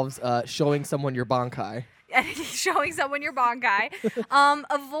involves showing someone your bankai. Showing someone your bankai.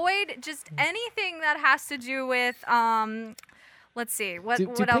 Avoid just anything that has to do with let's see. What Do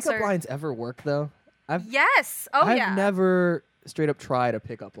else pickup lines ever work though? Yes. I've never straight up tried a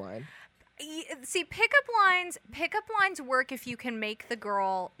pickup line. See, pickup lines work if you can make the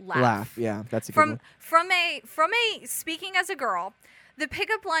girl laugh. Yeah, that's a good one. From a speaking as a girl, the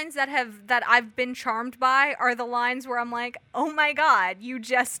pickup lines that I've been charmed by are the lines where I'm like, oh my god, you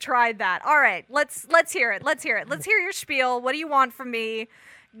just tried that. All right, let's hear it. Let's hear your spiel. What do you want from me?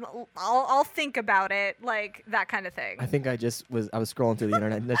 I'll think about it, like that kind of thing. I think I was scrolling through the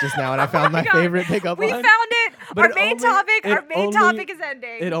internet just now, and I found my favorite pickup line. We found it. But Our main topic is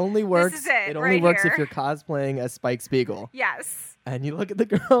ending. It only works. This is it only right works here. if you're cosplaying as Spike Spiegel. Yes. And you look at the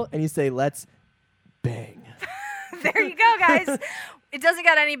girl and you say, "Let's bang." There you go, guys. It doesn't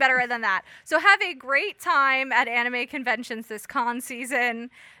get any better than that. So have a great time at anime conventions this con season.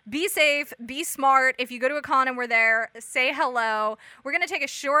 Be safe, be smart. If you go to a con and we're there, say hello. We're going to take a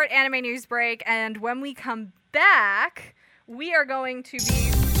short anime news break, and when we come back, we are going to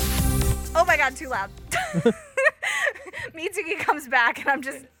be... Oh my god, too loud. Mitsuki comes back, and I'm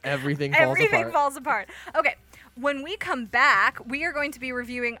just... Everything falls apart. Okay. When we come back, we are going to be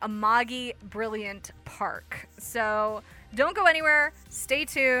reviewing Amagi Brilliant Park. So don't go anywhere. Stay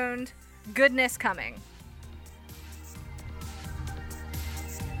tuned. goodness coming.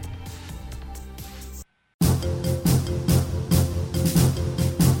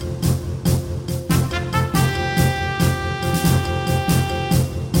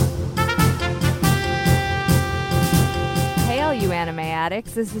 You anime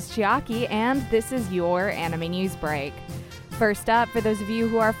addicts, this is Chiaki, and this is your anime news break. First up, for those of you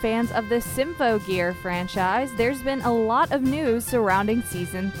who are fans of the Symphogear franchise, there's been a lot of news surrounding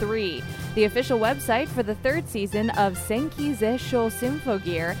Season 3. The official website for the third season of Senki Zesho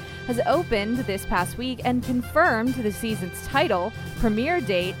Symphogear has opened this past week and confirmed the season's title, premiere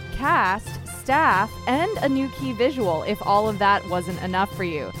date, cast, staff, and a new key visual, if all of that wasn't enough for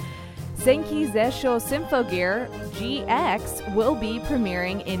you. Senki Zesho Symphogear GX will be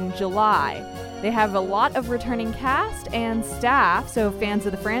premiering in July. They have a lot of returning cast and staff, so fans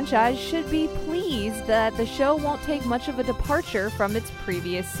of the franchise should be pleased that the show won't take much of a departure from its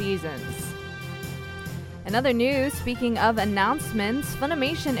previous seasons. In other news, speaking of announcements,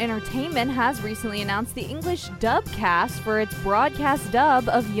 Funimation Entertainment has recently announced the English dub cast for its broadcast dub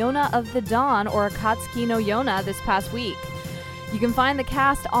of Yona of the Dawn, or Akatsuki no Yona, this past week. You can find the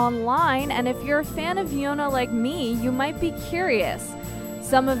cast online, and if you're a fan of Yona like me, you might be curious.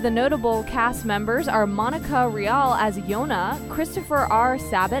 Some of the notable cast members are Monica Rial as Yona, Christopher R.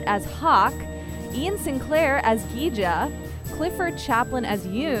 Sabat as Hawk, Ian Sinclair as Gija, Clifford Chaplin as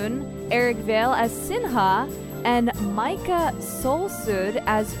Yoon, Eric Vale as Sinha, and Micah Solsud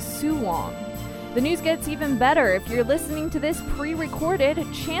as Suwon. The news gets even better. If you're listening to this pre-recorded,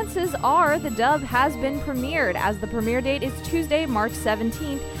 chances are the dub has been premiered, as the premiere date is Tuesday, March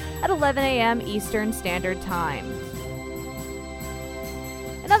 17th at 11 a.m. Eastern Standard Time.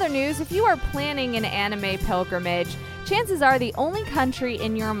 In other news, if you are planning an anime pilgrimage, chances are the only country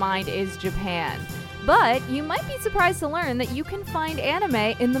in your mind is Japan. But you might be surprised to learn that you can find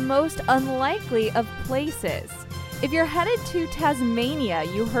anime in the most unlikely of places. If you're headed to Tasmania,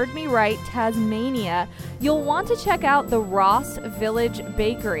 you heard me right, Tasmania, you'll want to check out the Ross Village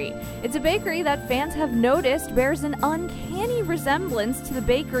Bakery. It's a bakery that fans have noticed bears an uncanny resemblance to the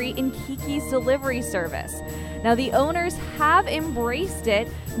bakery in Kiki's Delivery Service. Now, the owners have embraced it,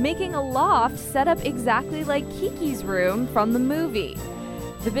 making a loft set up exactly like Kiki's room from the movie.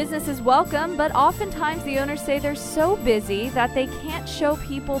 The business is welcome, but oftentimes the owners say they're so busy that they can't show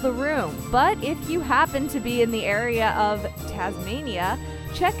people the room. But if you happen to be in the area of Tasmania,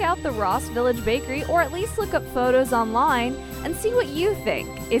 check out the Ross Village Bakery, or at least look up photos online and see what you think.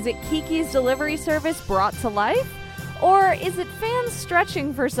 Is it Kiki's Delivery Service brought to life? Or is it fans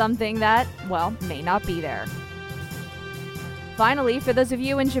stretching for something that, well, may not be there? Finally, for those of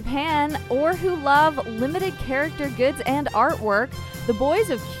you in Japan or who love limited character goods and artwork, the boys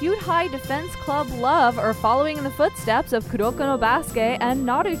of Cute High Defense Club Love are following in the footsteps of Kuroko no Basuke and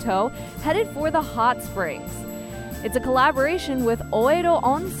Naruto, headed for the hot springs. It's a collaboration with Oedo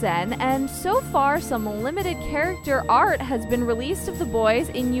Onsen, and so far some limited character art has been released of the boys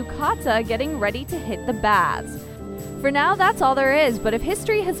in yukata getting ready to hit the baths. For now, that's all there is, but if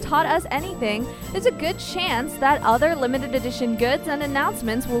history has taught us anything, there's a good chance that other limited edition goods and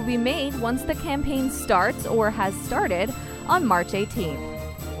announcements will be made once the campaign starts, or has started, on March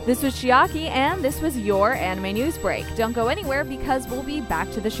 18th. This was Chiaki, and this was your Anime News Break. Don't go anywhere, because we'll be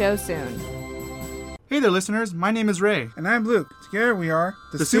back to the show soon. Hey there, listeners. My name is Ray. And I'm Luke. Together we are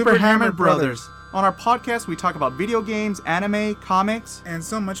the Super Hammered Brothers. On our podcast, we talk about video games, anime, comics, and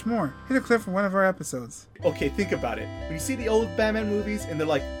so much more. Hit a clip from one of our episodes. Okay, think about it. When you see the old Batman movies and they're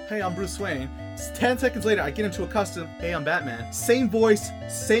like, hey, I'm Bruce Wayne. 10 seconds later, I get into a custom, hey, I'm Batman. Same voice,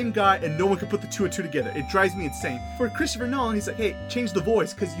 same guy, and no one can put the two and two together. It drives me insane. For Christopher Nolan, he's like, hey, change the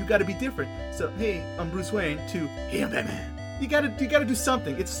voice, because you gotta be different. So, hey, I'm Bruce Wayne, to, hey, I'm Batman. You gotta do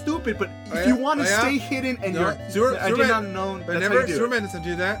something. It's stupid, but if you want to stay hidden and you're not known, that's how you do Superman doesn't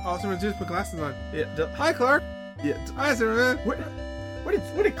do that. All Superman does is put glasses on. Yeah. Hi, Clark. Yeah. Hi, Superman.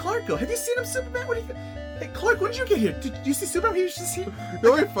 Where did Clark go? Have you seen him, Superman? Hey, Clark, when did you get here? Did you see Superman? He was just here. You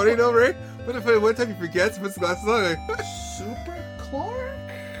know what's funny though, Ray? What if one time he forgets and puts glasses on? Like, Super Clark?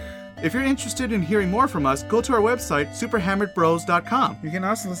 If you're interested in hearing more from us, go to our website, superhammeredbros.com. You can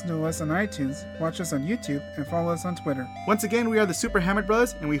also listen to us on iTunes, watch us on YouTube, and follow us on Twitter. Once again, we are the Super Hammered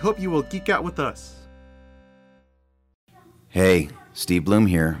Brothers, and we hope you will geek out with us. Hey, Steve Bloom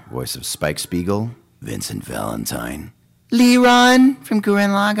here, voice of Spike Spiegel, Vincent Valentine, Leron from Gurren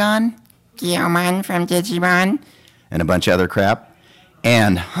Lagann, Guillermo from Digimon, and a bunch of other crap.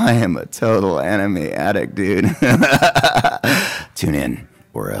 And I am a total anime addict, dude. Tune in,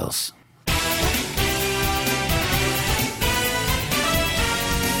 or else.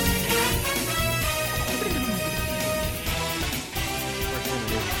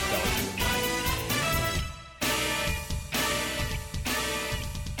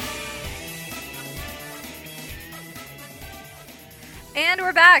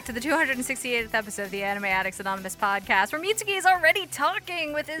 we're back to the 268th episode of the Anime Addicts Anonymous podcast, where Mitsuki is already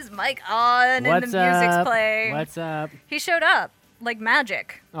talking with his mic on and the music's playing. What's up? He showed up like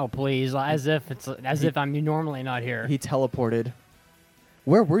magic. Oh please, as if I'm normally not here. He teleported.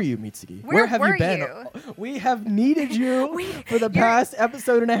 Where were you, Mitsuki? Where have were you been? you? We have needed you for the past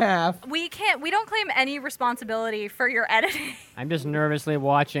episode and a half. We don't claim any responsibility for your editing. I'm just nervously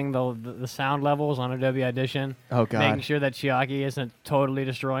watching the sound levels on Adobe Audition. Oh God! Making sure that Chiaki isn't totally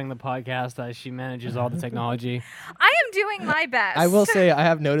destroying the podcast as she manages all the technology. I am doing my best. I will say I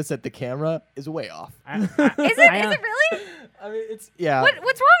have noticed that the camera is way off. Is it really? I mean, it's yeah. What's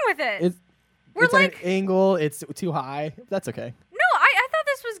wrong with it? It's at an angle. It's too high. That's okay. No, I thought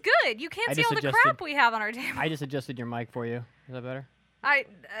this was good. You can't see all the adjusted- crap we have on our table. I just adjusted your mic for you. Is that better? Do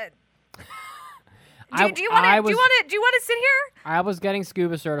you want to sit here? I was getting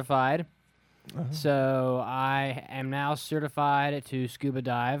scuba certified, so I am now certified to scuba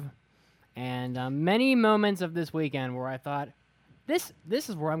dive. And many moments of this weekend where I thought, this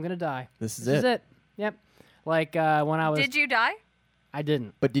is where I'm gonna die. This is it. Yep. Like when I was. Did you die? I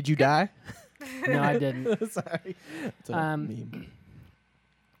didn't. But did you die? No, I didn't. Sorry. It's a meme.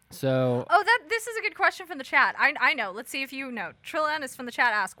 So. Oh, this is a good question from the chat. I know. Let's see if you know. Trillanus from the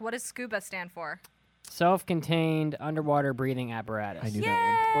chat asked, "What does SCUBA stand for?" Self-contained underwater breathing apparatus. I knew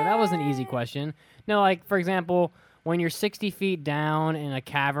that one. Well, that was an easy question. No, like for example, when you're 60 feet down in a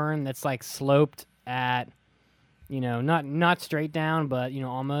cavern that's like sloped at, not straight down, but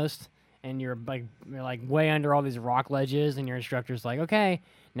almost, and you're like way under all these rock ledges, and your instructor's like, okay,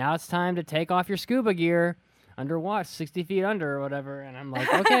 now it's time to take off your scuba gear. Underwater, 60 feet under or whatever, and I'm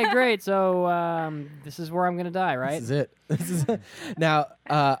like, okay, great. So this is where I'm gonna die, right? This is it. Now,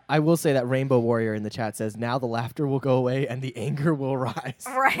 I will say that Rainbow Warrior in the chat says, now the laughter will go away and the anger will rise.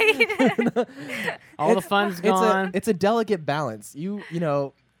 Right. All the fun's gone. It's a delicate balance.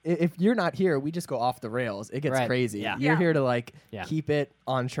 If you're not here, we just go off the rails. It gets crazy. Yeah. You're here to keep it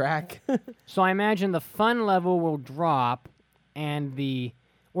on track. So I imagine the fun level will drop, and the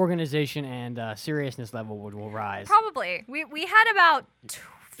organization and seriousness level will rise. Probably. We had about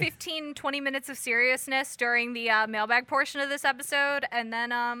 15, 20 minutes of seriousness during the mailbag portion of this episode, and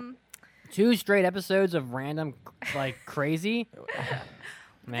then 2 straight episodes of random crazy.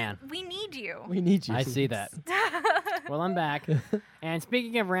 Man. We need you. We need you. I see that. Well, I'm back. And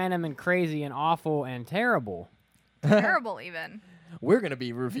speaking of random and crazy and awful and terrible. Terrible even. We're going to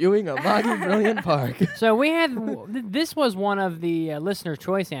be reviewing Amagi Brilliant Park. So we had, this was one of the listener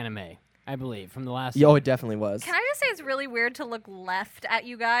choice anime, I believe, from the last Oh, it definitely was. Can I just say it's really weird to look left at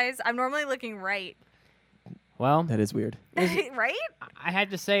you guys? I'm normally looking right. Well, that is weird. Right? I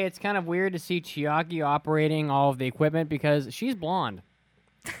had to say it's kind of weird to see Chiaki operating all of the equipment because she's blonde.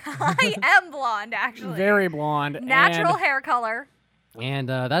 I am blonde, actually. Very blonde. Natural hair color. And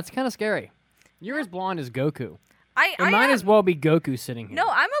that's kind of scary. You're as blonde as Goku. I might as well be Goku sitting here. No,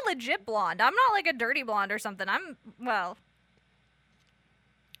 I'm a legit blonde. I'm not like a dirty blonde or something. No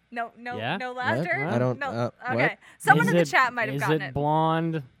Yeah? laughter? I don't. No. Okay. What? Someone in the chat might have gotten Is it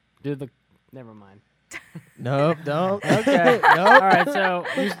blonde? Never mind. Nope, don't. Okay. Nope. All right, so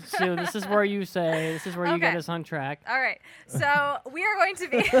this is where you get us on track. All right. So we are going to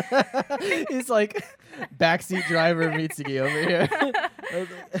be He's like backseat driver Mitsuki over here.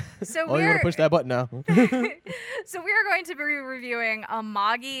 So you want to push that button now. So we are going to be reviewing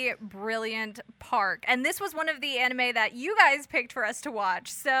Amagi Brilliant Park. And this was one of the anime that you guys picked for us to watch.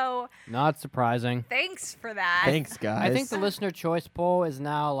 So Not surprising. thanks for that. Thanks, guys. I think the listener choice poll is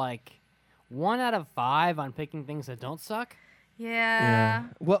now like 1 out of 5 on picking things that don't suck. Yeah.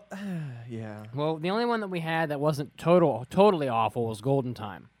 Well, yeah. Well, the only one that we had that wasn't totally awful was Golden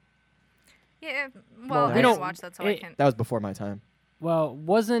Time. Yeah. Well, I we don't don't- watch that, so I can't. That was before my time. Well,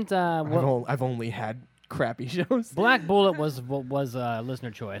 wasn't I've only had crappy shows. Black Bullet was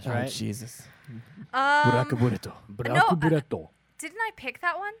listener choice, right? Oh, Jesus. No, Burakubureto. didn't I pick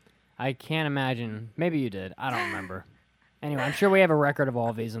that one? I can't imagine. Maybe you did. I don't remember. Anyway, I'm sure we have a record of all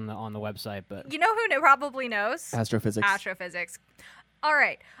of these on the website, but You know who probably knows? Astrophysics. Astrophysics. All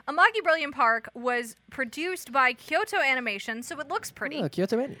right. Amagi Brilliant Park was produced by Kyoto Animation, so it looks pretty. Oh,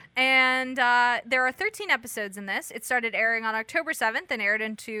 Kyoto Mani. And there are 13 episodes in this. It started airing on October 7th and aired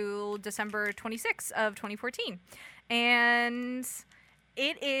until December 26th of 2014. And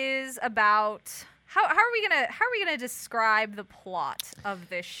it is about how are we gonna describe the plot of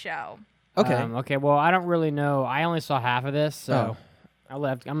this show? Okay. Okay. Well, I don't really know. I only saw half of this, so I'm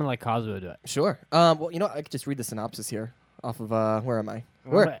gonna let Kazuo do it. Sure. Well, I could just read the synopsis here. off of where am I?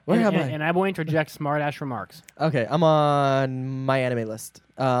 Where am I? And I will interject smartass remarks. Okay, I'm on my anime list.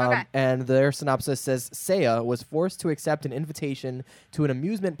 Okay. And their synopsis says Seiya was forced to accept an invitation to an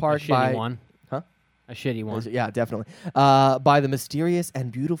amusement park A shitty by one. Huh? A shitty one. Yeah, definitely. By the mysterious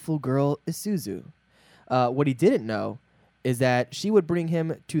and beautiful girl Isuzu. What he didn't know is that she would bring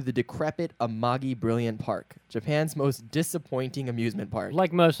him to the decrepit Amagi Brilliant Park, Japan's most disappointing amusement park.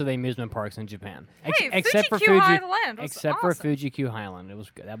 Like most of the amusement parks in Japan. Hey, except for Fuji-Q Fuji, Highland was except for awesome. Fuji-Q Highland. It was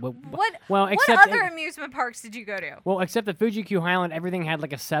good. What except other amusement parks did you go to? Well, except the Fuji-Q Highland, everything had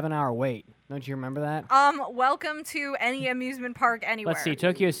like a 7-hour wait. Don't you remember that? Welcome to any amusement park anywhere. Let's see.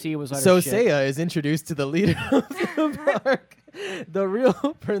 Tokyo Sea was utter So shit. Seiya is introduced to the leader of the park, the real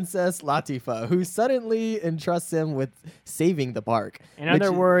Princess Latifa, who suddenly entrusts him with saving the park. In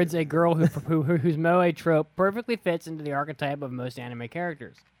other words, a girl whose moe trope perfectly fits into the archetype of most anime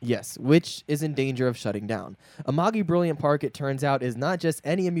characters. Yes, which is in danger of shutting down. Amagi Brilliant Park, it turns out, is not just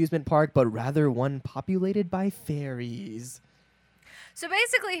any amusement park, but rather one populated by fairies. So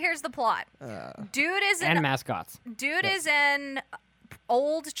basically, here's the plot. Dude is And mascots. Dude is an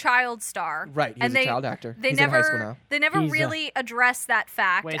old child star. Right, he's a child actor. They He's in never, high school now. They never He's, really address that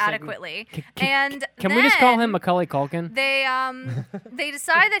fact Wait a second. adequately. Can we just call him Macaulay Culkin? They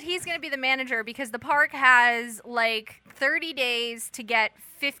decide that he's going to be the manager because the park has like 30 days to get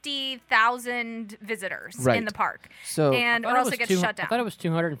 50,000 visitors in Right. the park. So and or else it gets shut down. I thought it was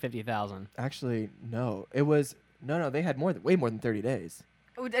 250,000. Actually, no. It was no. They had way more than 30 days.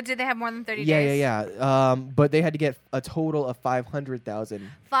 Oh, did they have more than 30 Yeah, days? yeah. But they had to get a total of 500,000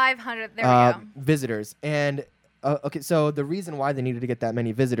 500. There we go. visitors. And okay, so the reason why they needed to get that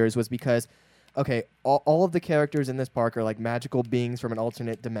many visitors was because, okay, all of the characters in this park are like magical beings from an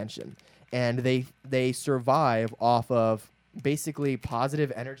alternate dimension, and they survive off of basically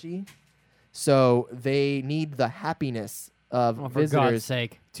positive energy. So they need the happiness of For God's visitors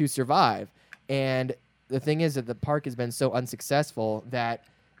sake. to survive. And the thing is that the park has been so unsuccessful that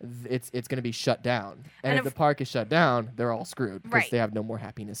it's going to be shut down. And if the park is shut down, they're all screwed because Right. they have no more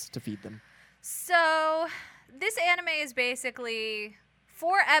happiness to feed them. So this anime is basically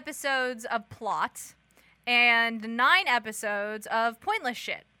 4 episodes of plot and 9 episodes of pointless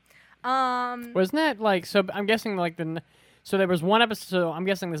shit. Wasn't that like so? I'm guessing like so there was one episode. So I'm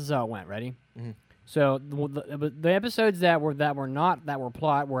guessing this is how it went. Ready? Mhm. So the episodes that were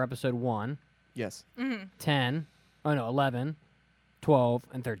plot were episode 1, Yes. 10, 11, 12,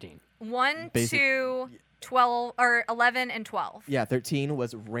 and 13. 1, Basic- 2, 12, or 11, and 12. Yeah, 13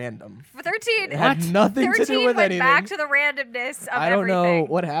 was random. For 13, It had nothing to 13 do with went anything. back to the randomness of I don't know everything.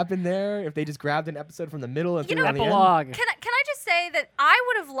 what happened there. If they just grabbed an episode from the middle and You threw know, it on the end. Epilogue. Can I just say that I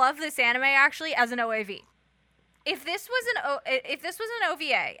would have loved this anime actually as an OAV. If this was an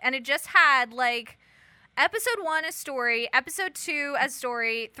OVA and it just had like episode 1 as story, episode 2 as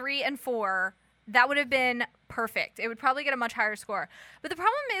story, 3 and 4, that would have been perfect. It would probably get a much higher score. But the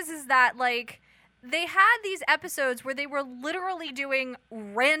problem is that like they had these episodes where they were literally doing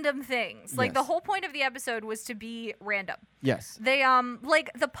random things. Like the Yes. whole point of the episode was to be random. Yes. They like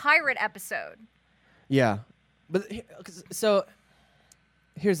the pirate episode. Yeah. But so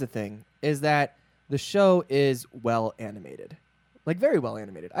here's the thing is that the show is well animated. Like very well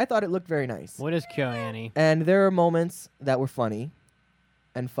animated. I thought it looked very nice. What is KyoAni? And there are moments that were funny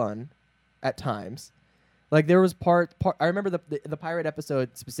and fun at times. Like there was I remember the pirate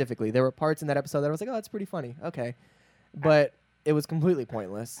episode specifically. There were parts in that episode that I was like, "Oh, that's pretty funny." Okay. But it was completely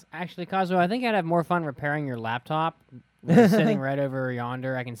pointless. Actually, Kazuo, I think I'd have more fun repairing your laptop, which is sitting right over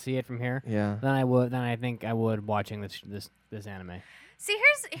yonder. I can see it from here. Yeah. Than I think I would watching this anime. See,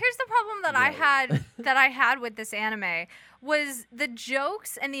 here's the problem that I had with this anime was the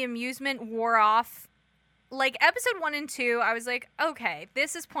jokes and the amusement wore off. Like episode 1 and 2, I was like, okay,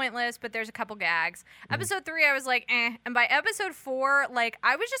 this is pointless, but there's a couple gags. Episode 3, I was like, eh. And by episode 4, like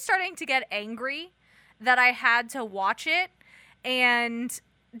I was just starting to get angry that I had to watch it and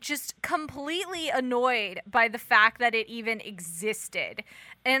just completely annoyed by the fact that it even existed.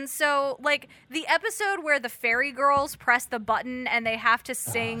 And so, like, the episode where the fairy girls press the button and they have to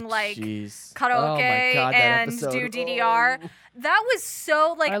sing, jeez. karaoke Oh my God, that and episode. do DDR, that was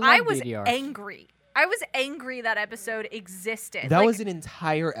so, like, I I love was DDRs. angry. I was angry that episode existed. That Like, was an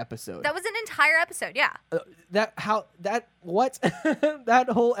entire episode. that was an entire episode, yeah. That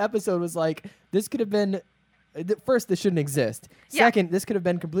whole episode was like, this could have been first, this shouldn't exist. Yeah. Second, this could have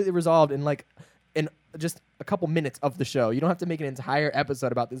been completely resolved in just a couple minutes of the show. You don't have to make an entire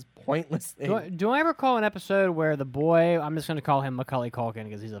episode about this pointless thing. Do I recall an episode where the boy, I'm just going to call him Macaulay Culkin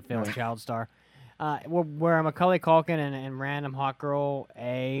because he's a film child star, where Macaulay Culkin and random hot girl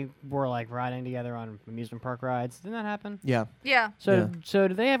A were like riding together on amusement park rides. Didn't that happen? Yeah. Yeah. So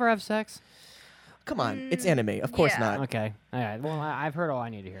do they ever have sex? Come on, it's anime. Of course yeah. not. Okay. All right. Well, I've heard all I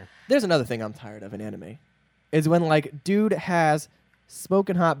need to hear. There's another thing I'm tired of in anime. Is when like dude has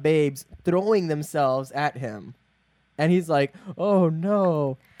smoking hot babes throwing themselves at him. And he's like, "Oh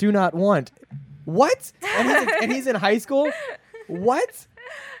no, do not want." What? And he's in high school? What?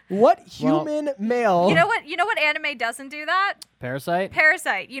 What human male? You know what anime doesn't do that? Parasite?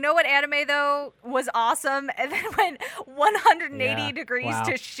 Parasite. You know what anime, though, was awesome and then went 180 degrees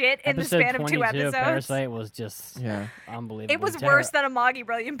to shit in the span of 2 episodes? Parasite was just unbelievable. It was worse than Amagi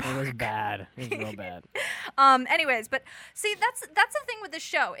Brilliant Park. It was bad. It was real bad. Anyways, but see, that's the thing with the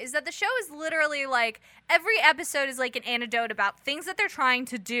show, is that the show is literally like, every episode is like an anecdote about things that they're trying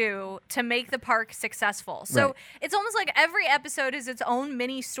to do to make the park successful. So it's almost like every episode is its own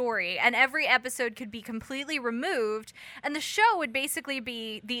mini story, and every episode could be completely removed, and the show would basically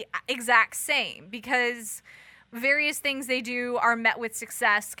be the exact same, because various things they do are met with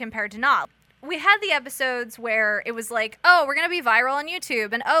success compared to not. We had the episodes where it was like, oh, we're going to be viral on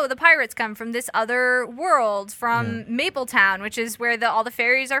YouTube, and oh, the pirates come from this other world, from Mapletown, which is where all the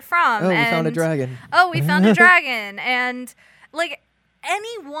fairies are from. Oh, we found a dragon. Oh, we found a dragon. And, like,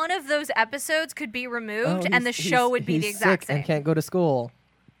 any one of those episodes could be removed, and the show would be the exact same. And can't go to school.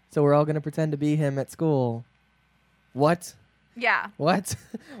 So we're all going to pretend to be him at school. What? Yeah. What?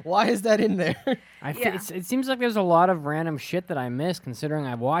 Why is that in there? It seems like there's a lot of random shit that I missed, considering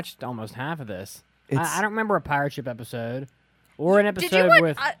I've watched almost half of this. I don't remember a pirate ship episode or an episode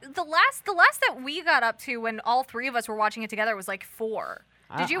with the last that we got up to when all three of us were watching it together was like 4.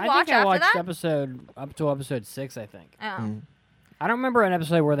 Did you watch I after that? episode up to episode 6, I think. Oh. I don't remember an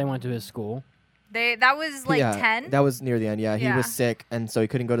episode where they went to his school. That was like 10. That was near the end. Yeah, he Yeah. was sick, and so he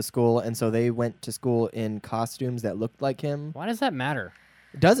couldn't go to school, and so they went to school in costumes that looked like him. Why does that matter?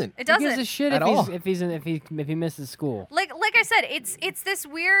 It doesn't. It doesn't. Who gives a shit At if all. if he misses school? Like I said, it's this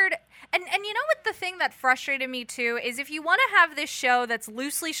weird, and you know what the thing that frustrated me too is, if you want to have this show that's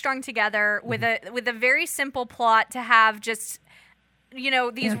loosely strung together with a very simple plot to have just, these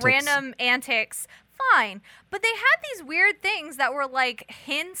Antics. random antics, fine. But they had these weird things that were like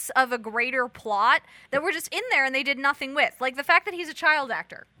hints of a greater plot that were just in there and they did nothing with. Like the fact that he's a child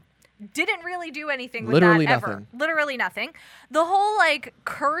actor. Didn't really do anything with Literally that ever. nothing. Literally nothing. The whole like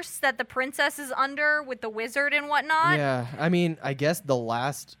curse that the princess is under with the wizard and whatnot. Yeah, I mean, I guess the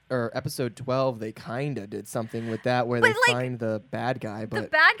last or episode 12, they kind of did something with that where they find the bad guy, but the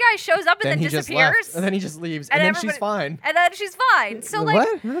bad guy shows up and then he just disappears, left, and then he just leaves, and then she's fine. And then she's fine. So like,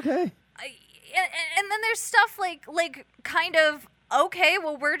 what? Okay. and then there's stuff like kind of, okay,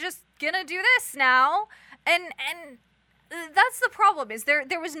 well, we're just gonna do this now, and that's the problem, is there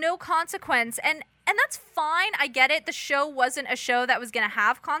was no consequence, and that's fine. I get it. The show wasn't a show that was going to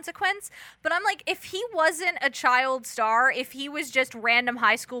have consequence, but I'm like, if he wasn't a child star, if he was just random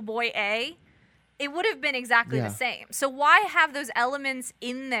high school boy A, it would have been exactly the same. So why have those elements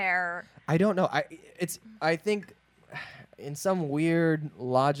in there? I don't know. I think in some weird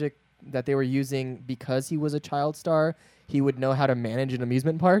logic that they were using, because he was a child star, he would know how to manage an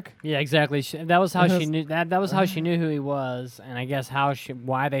amusement park. Yeah, exactly. That was how she knew that was how she knew who he was, and I guess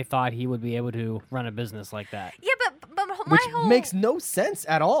why they thought he would be able to run a business like that. Yeah, but Which makes no sense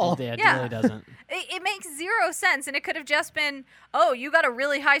at all. It really doesn't. It makes zero sense, and it could have just been, oh, you got a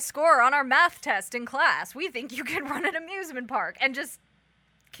really high score on our math test in class. We think you can run an amusement park, and just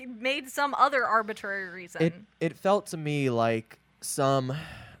made some other arbitrary reason. It felt to me like some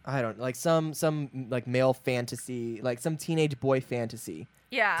male fantasy, like some teenage boy fantasy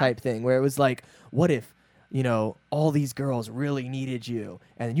type thing, where it was like, what if, all these girls really needed you,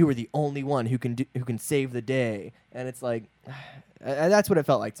 and you were the only one who can save the day, and it's like, that's what it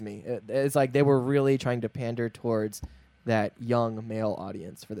felt like to me. It's like they were really trying to pander towards that young male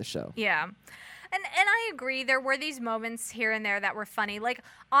audience for the show. Yeah. And I agree, there were these moments here and there that were funny. Like,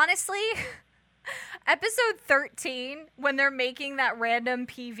 honestly, episode 13, when they're making that random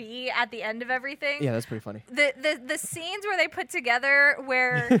PV at the end of everything. Yeah, that's pretty funny. The scenes where they put together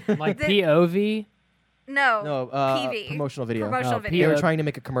where like POV? No, PV. Promotional video. Promotional video. They were trying to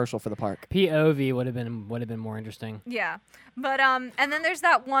make a commercial for the park. POV would have been more interesting. Yeah. But and then there's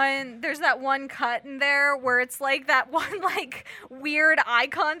that one cut in there where it's like that one like weird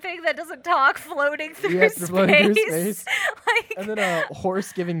icon thing that doesn't talk floating through space. Floating through space. Like, and then a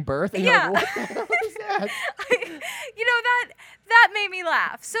horse giving birth. And yeah. You're like, what the hell is that? that made me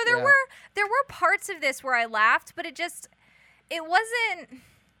laugh. So there were parts of this where I laughed, but it wasn't.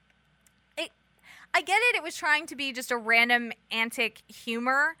 I get it. It was trying to be just a random antic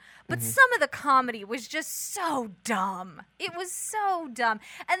humor, but some of the comedy was just so dumb. It was so dumb.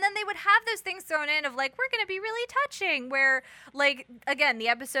 And then they would have those things thrown in of like, we're going to be really touching, where like, again, the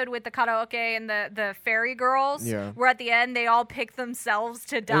episode with the karaoke and the fairy girls, where at the end they all pick themselves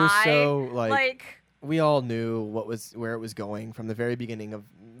to die. It was so like we all knew where it was going from the very beginning of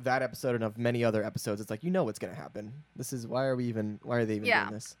that episode and of many other episodes. It's like, what's going to happen. This is why are they even doing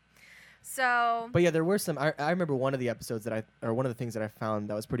this? So, but yeah, there were some. I remember one of the episodes one of the things that I found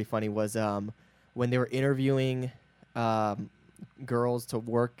that was pretty funny was when they were interviewing girls to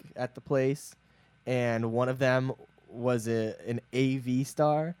work at the place, and one of them was an AV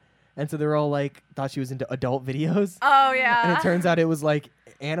star, and so they were all like thought she was into adult videos. Oh yeah, and it turns out it was like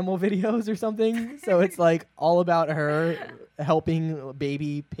animal videos or something. So it's like all about her helping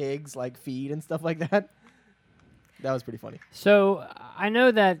baby pigs like feed and stuff like that. That was pretty funny. So I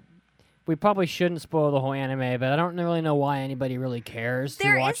know that we probably shouldn't spoil the whole anime, but I don't really know why anybody really cares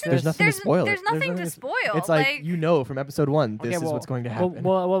to watch this. There's nothing to spoil. There's nothing to spoil. It's like from episode 1, this is what's going to happen.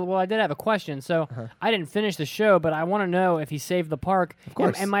 Well, I did have a question. So I didn't finish the show, but I want to know if he saved the park. Of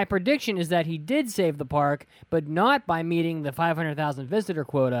course. And my prediction is that he did save the park, but not by meeting the 500,000 visitor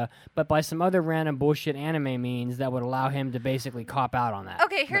quota, but by some other random bullshit anime means that would allow him to basically cop out on that.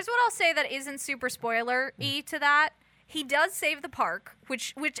 Okay, here's what I'll say that isn't super spoiler-y to that. He does save the park,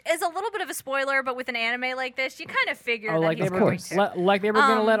 which is a little bit of a spoiler, but with an anime like this, you kind of figure that he's going to. Like they were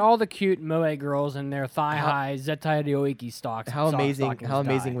going to let all the cute moe girls and their thigh-high Zetai Ryoiki stocks. How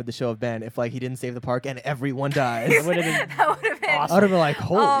amazing would the show have been if like he didn't save the park and everyone dies? It would have been that would have been awesome. I would have been like,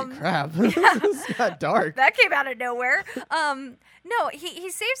 holy crap, this got dark. That came out of nowhere. No,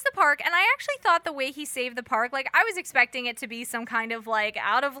 he saves the park, and I actually thought the way he saved the park, like I was expecting it to be some kind of like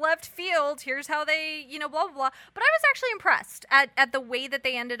out of left field. Here's how they, blah blah blah. But I was actually impressed at the way that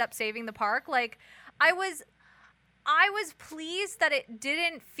they ended up saving the park. Like I was pleased that it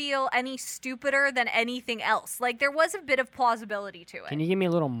didn't feel any stupider than anything else. Like there was a bit of plausibility to it. Can you give me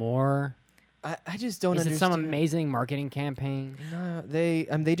a little more? I just don't understand. Is it some amazing marketing campaign? No,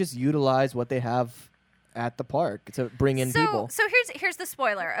 they just utilize what they have at the park to bring in people. So here's the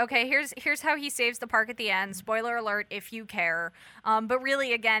spoiler. Okay, here's how he saves the park at the end. Spoiler alert if you care. But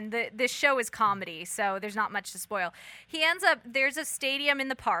really, again, this show is comedy, so there's not much to spoil. There's a stadium in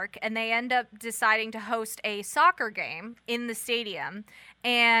the park, and they end up deciding to host a soccer game in the stadium,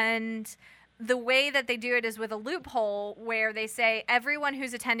 and the way that they do it is with a loophole where they say everyone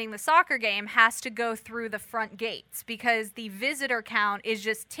who's attending the soccer game has to go through the front gates because the visitor count is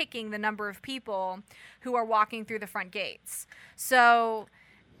just ticking the number of people who are walking through the front gates. So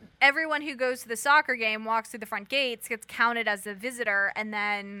everyone who goes to the soccer game walks through the front gates, gets counted as a visitor, and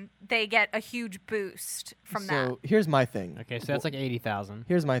then they get a huge boost from that. So here's my thing. Okay, so that's like 80,000.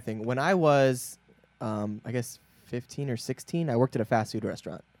 Here's my thing. When I was, I guess 15 or 16, I worked at a fast food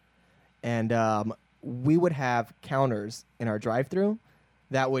restaurant. And we would have counters in our drive-thru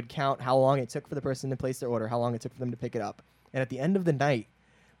that would count how long it took for the person to place their order, how long it took for them to pick it up. And at the end of the night,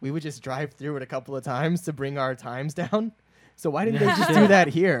 we would just drive through it a couple of times to bring our times down. So why didn't they just do that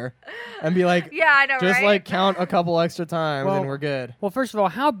here and be like, yeah, I know, just right? like count a couple extra times and we're good? Well, first of all,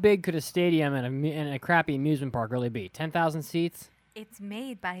 how big could a stadium in a crappy amusement park really be? 10,000 seats? It's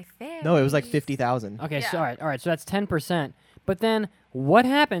made by fairies. No, it was like 50,000. Okay, so all right, so that's 10%. But then what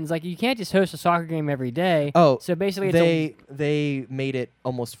happens? Like you can't just host a soccer game every day. Oh, so basically they made it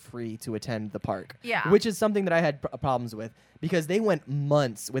almost free to attend the park. Yeah, which is something that I had problems with because they went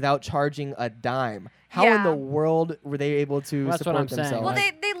months without charging a dime. How in the world were they able to support themselves? Well,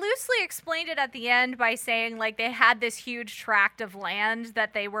 they loosely explained it at the end by saying like they had this huge tract of land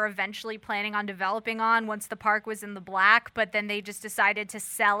that they were eventually planning on developing on once the park was in the black, but then they just decided to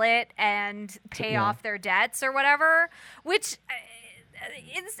sell it and pay off their debts or whatever, which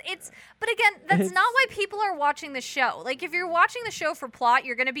but again, that's not why people are watching the show. Like if you're watching the show for plot,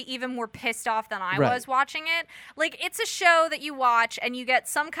 you're going to be even more pissed off than I was watching it. Like it's a show that you watch and you get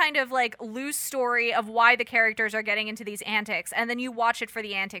some kind of like loose story of why the characters are getting into these antics, and then you watch it for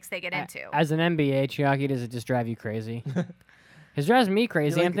the antics they get into. As an NBA, Chiaki, does it just drive you crazy? It drives me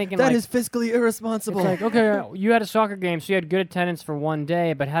crazy. Like, I'm thinking that is fiscally irresponsible. It's like, okay, you had a soccer game, so you had good attendance for one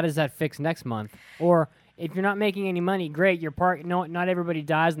day, but how does that fix next month? Or if you're not making any money, great, your park, not everybody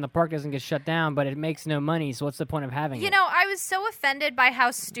dies and the park doesn't get shut down, but it makes no money, so what's the point of having it? You know, I was so offended by how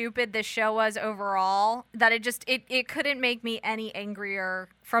stupid this show was overall that it couldn't make me any angrier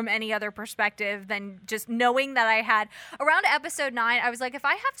from any other perspective than just knowing that I had around episode 9. I was like, if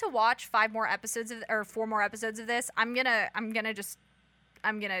I have to watch 4 more episodes of this, I'm gonna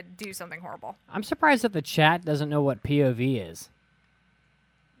do something horrible. I'm surprised that the chat doesn't know what POV is.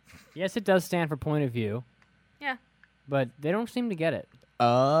 Yes, it does stand for point of view, Yeah. but they don't seem to get it. Oh.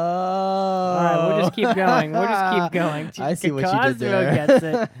 All right, we'll just keep going. I see what you did Cosmo there. gets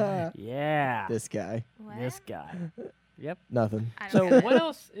it. Yeah. This guy. This guy. Yep. Nothing. So what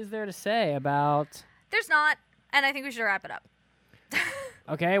else is there to say about... There's not, and I think we should wrap it up.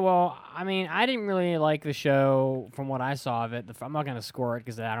 Okay, well, I mean, I didn't really like the show from what I saw of it. I'm not going to score it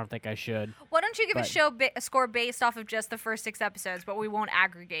because I don't think I should. Why don't you give But- a show a score based off of just the first 6 episodes, but we won't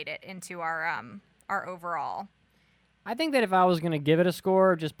aggregate it into our overall. I think that if I was going to give it a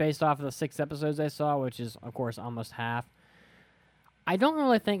score just based off of the 6 episodes I saw, which is, of course, almost half, I don't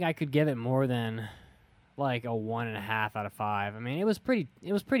really think I could give it more than like a 1.5 out of 5. I mean, it was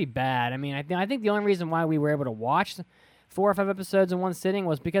pretty bad. I mean, I think the only reason why we were able to watch 4 or 5 episodes in one sitting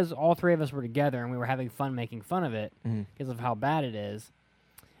was because all 3 of us were together and we were having fun making fun of it because of how bad it is.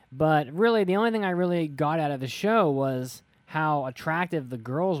 But really, the only thing I really got out of the show was how attractive the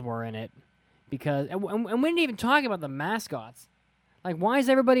girls were in it. Because and we didn't even talk about the mascots. Like, why is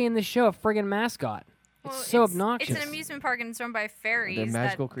everybody in this show a friggin' mascot? Well, It's so obnoxious. It's an amusement park and it's run by fairies. They're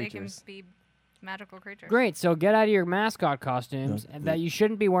magical that creatures. They can be magical creatures. Great, so get out of your mascot costumes and that you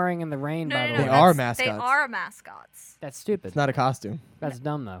shouldn't be wearing in the rain, by the way. They are that's- They mascots. are mascots. That's stupid. It's not a costume. That's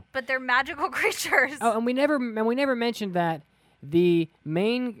dumb, though. But they're magical creatures. Oh, and we never mentioned that the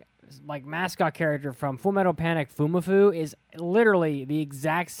main mascot character from Full Metal Panic, Fumafu, is literally the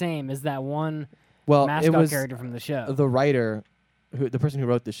exact same as that one mascot it was character from the show. The writer, the person who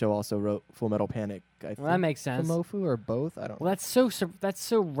wrote the show, also wrote Full Metal Panic. I think. Well, that makes sense. Fumofu or both? I don't know. Well, that's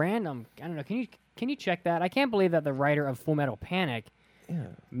so random. I don't know. Can you check that? I can't believe that the writer of Full Metal Panic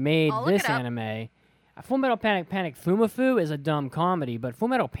made I'll look this it up. anime. Full Metal Panic Fumafu is a dumb comedy, but Full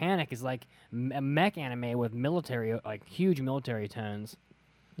Metal Panic is like a mech anime with huge military tones.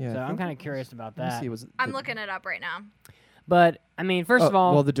 Yeah, So I I'm think kind of curious about let me that. see, was it I'm the- looking it up right now. But I mean, first of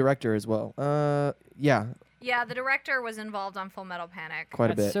all, well, the director as well. Yeah, Yeah, the director was involved on Full Metal Panic.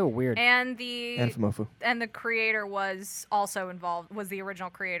 quite a bit. that's so weird. And the And Fumofu. and the creator was also involved. Was the original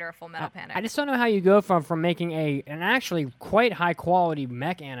creator of Full Metal Panic. I just don't know how you go from making an actually quite high quality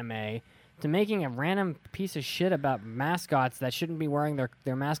mech anime to making a random piece of shit about mascots that shouldn't be wearing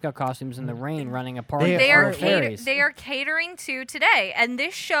their mascot costumes in the rain running a party. They for are fairies. they are catering to today, and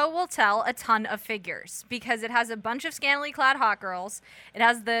this show will tell a ton of figures because it has a bunch of scantily clad hot girls. It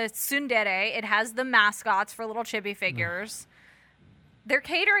has the tsundere. It has the mascots for little chibi figures. They're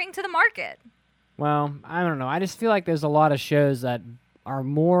catering to the market. Well, I don't know. I just feel like there's a lot of shows that are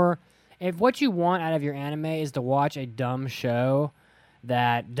more. If what you want out of your anime is to watch a dumb show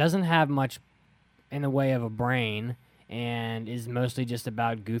that doesn't have much in the way of a brain and is mostly just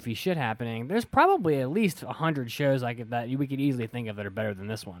about goofy shit happening, there's probably at least 100 shows that we could easily think of that are better than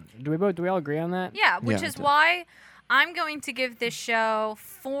this one. Do we all agree on that? Yeah, which is why I'm going to give this show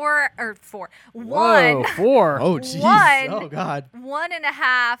Whoa, 1. 4. Oh, jeez. One. Oh, God.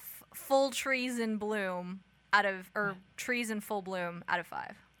 1.5 full trees in bloom trees in full bloom out of 5.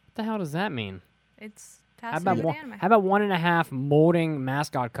 What the hell does that mean? It's How about anime. how about 1.5 molding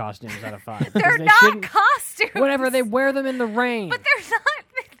mascot costumes out of 5? They're They not shouldn't- costumes. Whatever, they wear them in the rain. But they're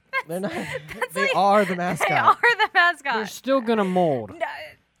not. They're not. They are the mascot. They are the mascot. They're still gonna mold.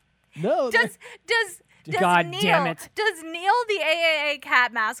 No. Does God Neil, damn it. Does Neil the AAA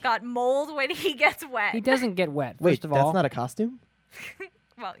cat mascot mold when he gets wet? He doesn't get wet. First Wait, of that's all, not a costume?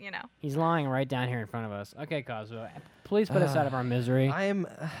 Well, you know. he's lying right down here in front of us. Okay, Cosmo, please put us out of our misery. I'm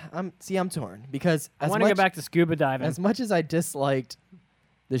torn because I want to go back to scuba diving. As much as I disliked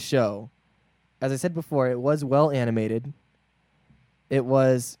the show, as I said before, it was well animated. It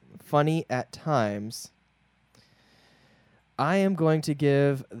was funny at times. I am going to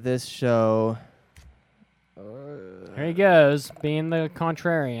give this show. Here he goes, being the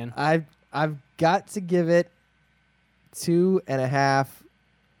contrarian. I've got to give it 2.5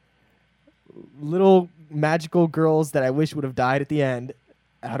 little magical girls that I wish would have died at the end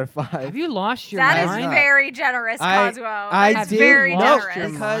out of 5. Have you lost your That mind? is very generous, Cosmo. I That's did very no,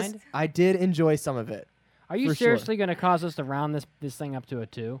 generous. because I did enjoy some of it. Are you for seriously going to cause us to round this thing up to a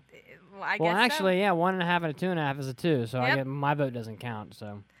 2? Well, I Well, guess actually, yeah, 1.5 and a 2.5 is a 2, so Yep. my vote doesn't count.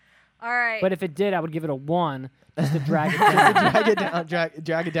 So, All right. but if it did, I would give it a 1 just to drag it down.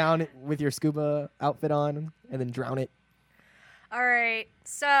 drag it down with your scuba outfit on, and then drown it. All right.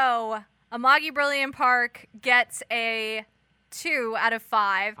 So, Amagi Brilliant Park gets a 2 out of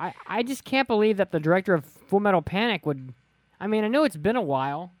 5. I just can't believe that the director of Full Metal Panic would. I mean, I know it's been a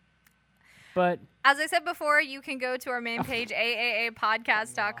while, but As I said before, you can go to our main page,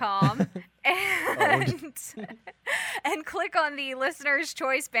 aaapodcast.com, and click on the Listener's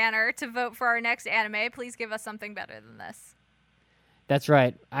Choice banner to vote for our next anime. Please give us something better than this. That's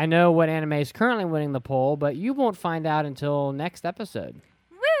right. I know what anime is currently winning the poll, but you won't find out until next episode.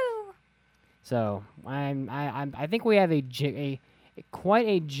 Woo! So I think we have quite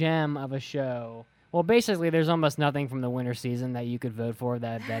a gem of a show. Well, basically, there's almost nothing from the winter season that you could vote for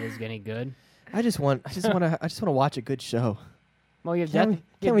that is getting good. I just want to watch a good show. Well, you have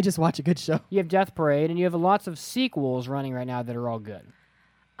Can't we just watch a good show? You have Death Parade, and you have lots of sequels running right now that are all good.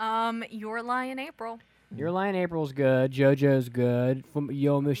 Your Lie in April. Your Lie in April's good. JoJo's good.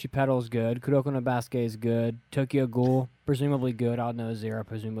 Yomushi Pedal's good. Kuroko no Basuke is good. Tokyo Ghoul, presumably good. Odd No Zero,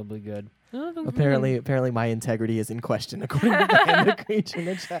 presumably good. Apparently, my integrity is in question, according to the creature in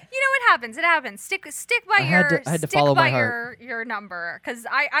the chat. You know what happens? It happens. Stick by I had to follow my heart. your number, because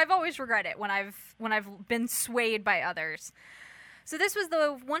I've always regretted it when I've been swayed by others. So this was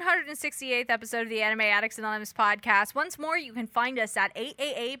the 168th episode of the Anime Addicts Anonymous podcast. Once more, you can find us at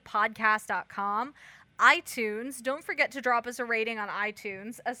aaapodcast.com. iTunes. Don't forget to drop us a rating on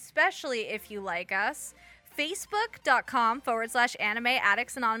iTunes, especially if you like us. Facebook.com/Anime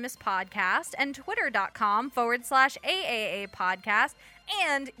Addicts Anonymous Podcast and Twitter.com/AAA Podcast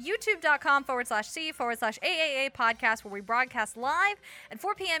and YouTube.com/C/AAA Podcast, where we broadcast live at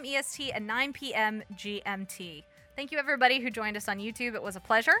 4 p.m. EST and 9 p.m. GMT. Thank you, everybody who joined us on YouTube. It was a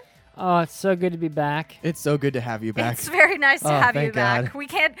pleasure. Oh, it's so good to be back. It's so good to have you back. It's very nice to have you back. God. We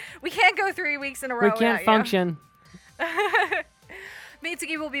can't go 3 weeks in a row. We can't function.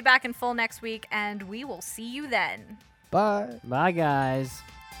 Mitsuki will be back in full next week, and we will see you then. Bye. Bye, guys.